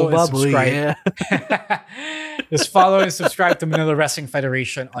follow and subscribe. Yeah. Just follow and subscribe to Manila Wrestling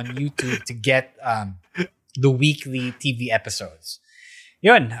Federation on YouTube to get the weekly TV episodes.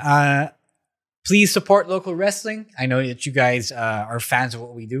 Yun. Please support local wrestling. I know that you guys are fans of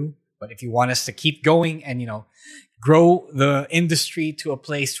what we do, but if you want us to keep going and grow the industry to a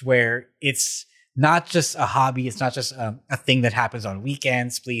place where it's not just a hobby, it's not just a thing that happens on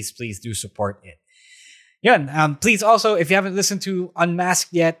weekends, please do support it. Yun. Please also, if you haven't listened to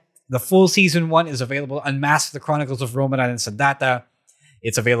Unmasked yet, The full season 1 is available. Unmasked: The Chronicles of Roman and Sandata.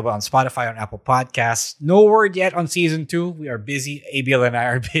 It's available on Spotify, on Apple Podcasts. No word yet on season 2. We are busy. ABL and I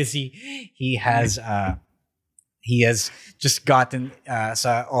are busy. He has just gotten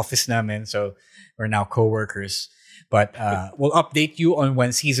sa office namin, so we're now co-workers. But we'll update you on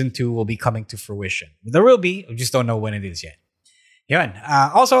when season 2 will be coming to fruition. There will be. We just don't know when it is yet. Yun.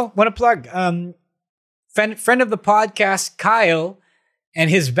 Also, want to plug friend of the podcast, Kyle, and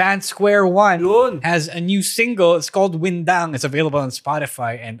his band Square One has a new single. It's called Windang. It's available on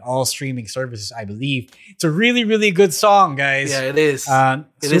Spotify and all streaming services, I believe. It's a really, really good song, guys. Yeah, it is.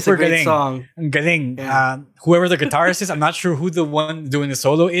 It is a great song. Galing. Yeah. Whoever the guitarist is, I'm not sure who the one doing the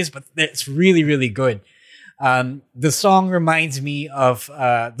solo is, but it's really, really good. The song reminds me of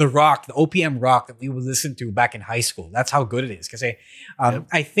the rock, the OPM rock that we would listen to back in high school. That's how good it is. Because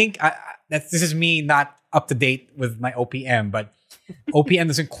I think this is me not up to date with my OPM, but OPM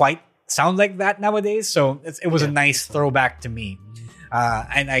doesn't quite sound like that nowadays. So it was a nice throwback to me.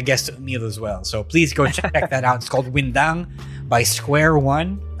 And I guess to Emil as well. So please go check that out. It's called Windang by Square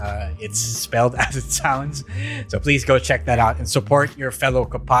One. It's spelled as it sounds. So please go check that out and support your fellow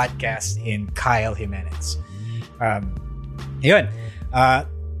kapodcast in Kyle Jimenez. Yun.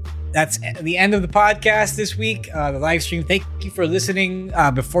 That's the end of the podcast this week. The live stream. Thank you for listening.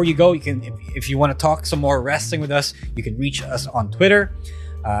 Before you go, you can, if you want to talk some more wrestling with us, you can reach us on Twitter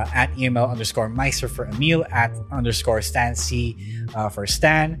at EML_Meister for Emil, at _Stan C for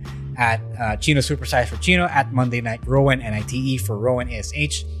Stan, at Chino Supersize for Chino, at Monday Night Rowan NITE for Rowan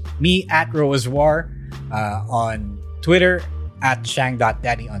ASH, me at Roazwar on Twitter, at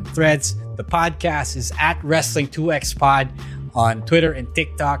Shang.Daddy on Threads. The podcast is at Wrestling2XPod on Twitter and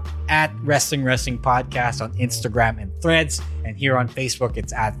TikTok, at Wrestling Podcast on Instagram and Threads, and here on Facebook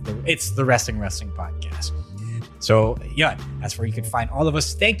it's the Wrestling Podcast. So yeah, that's where you can find all of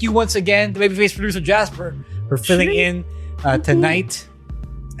us. Thank you once again to Babyface producer Jasper for filling in tonight,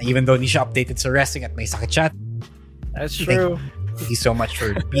 even though Nisha updated sa wrestling at may sakit chat. That's true. Thank you so much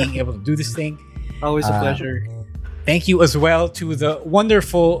for being able to do this thing. Always a pleasure. Thank you as well to the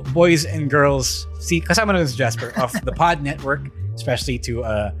wonderful boys and girls, kasama na si Jasper, of the Pod Network, especially to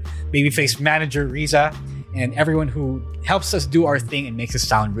Babyface manager Riza and everyone who helps us do our thing and makes us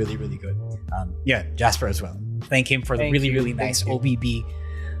sound really, really good. Jasper as well. Thank him for the really nice OBB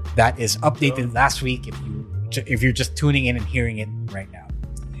that is updated last week if you're just tuning in and hearing it right now.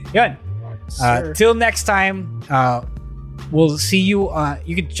 Yun. Till next time, we'll see you.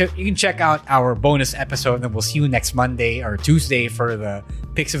 You can check out our bonus episode, and then we'll see you next Monday or Tuesday for the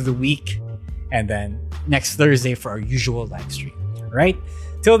picks of the week, and then next Thursday for our usual live stream. All right.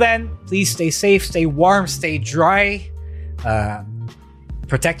 Till then, please stay safe, stay warm, stay dry.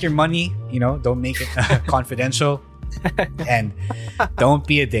 Protect your money. Don't make it confidential, and don't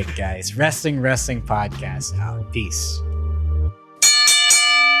be a dick, guys. Wrestling Podcast out. Peace.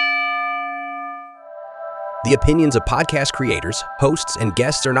 The opinions of podcast creators, hosts, and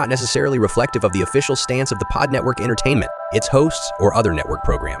guests are not necessarily reflective of the official stance of the Pod Network Entertainment, its hosts, or other network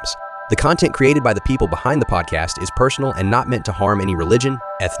programs. The content created by the people behind the podcast is personal and not meant to harm any religion,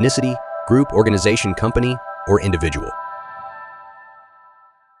 ethnicity, group, organization, company, or individual.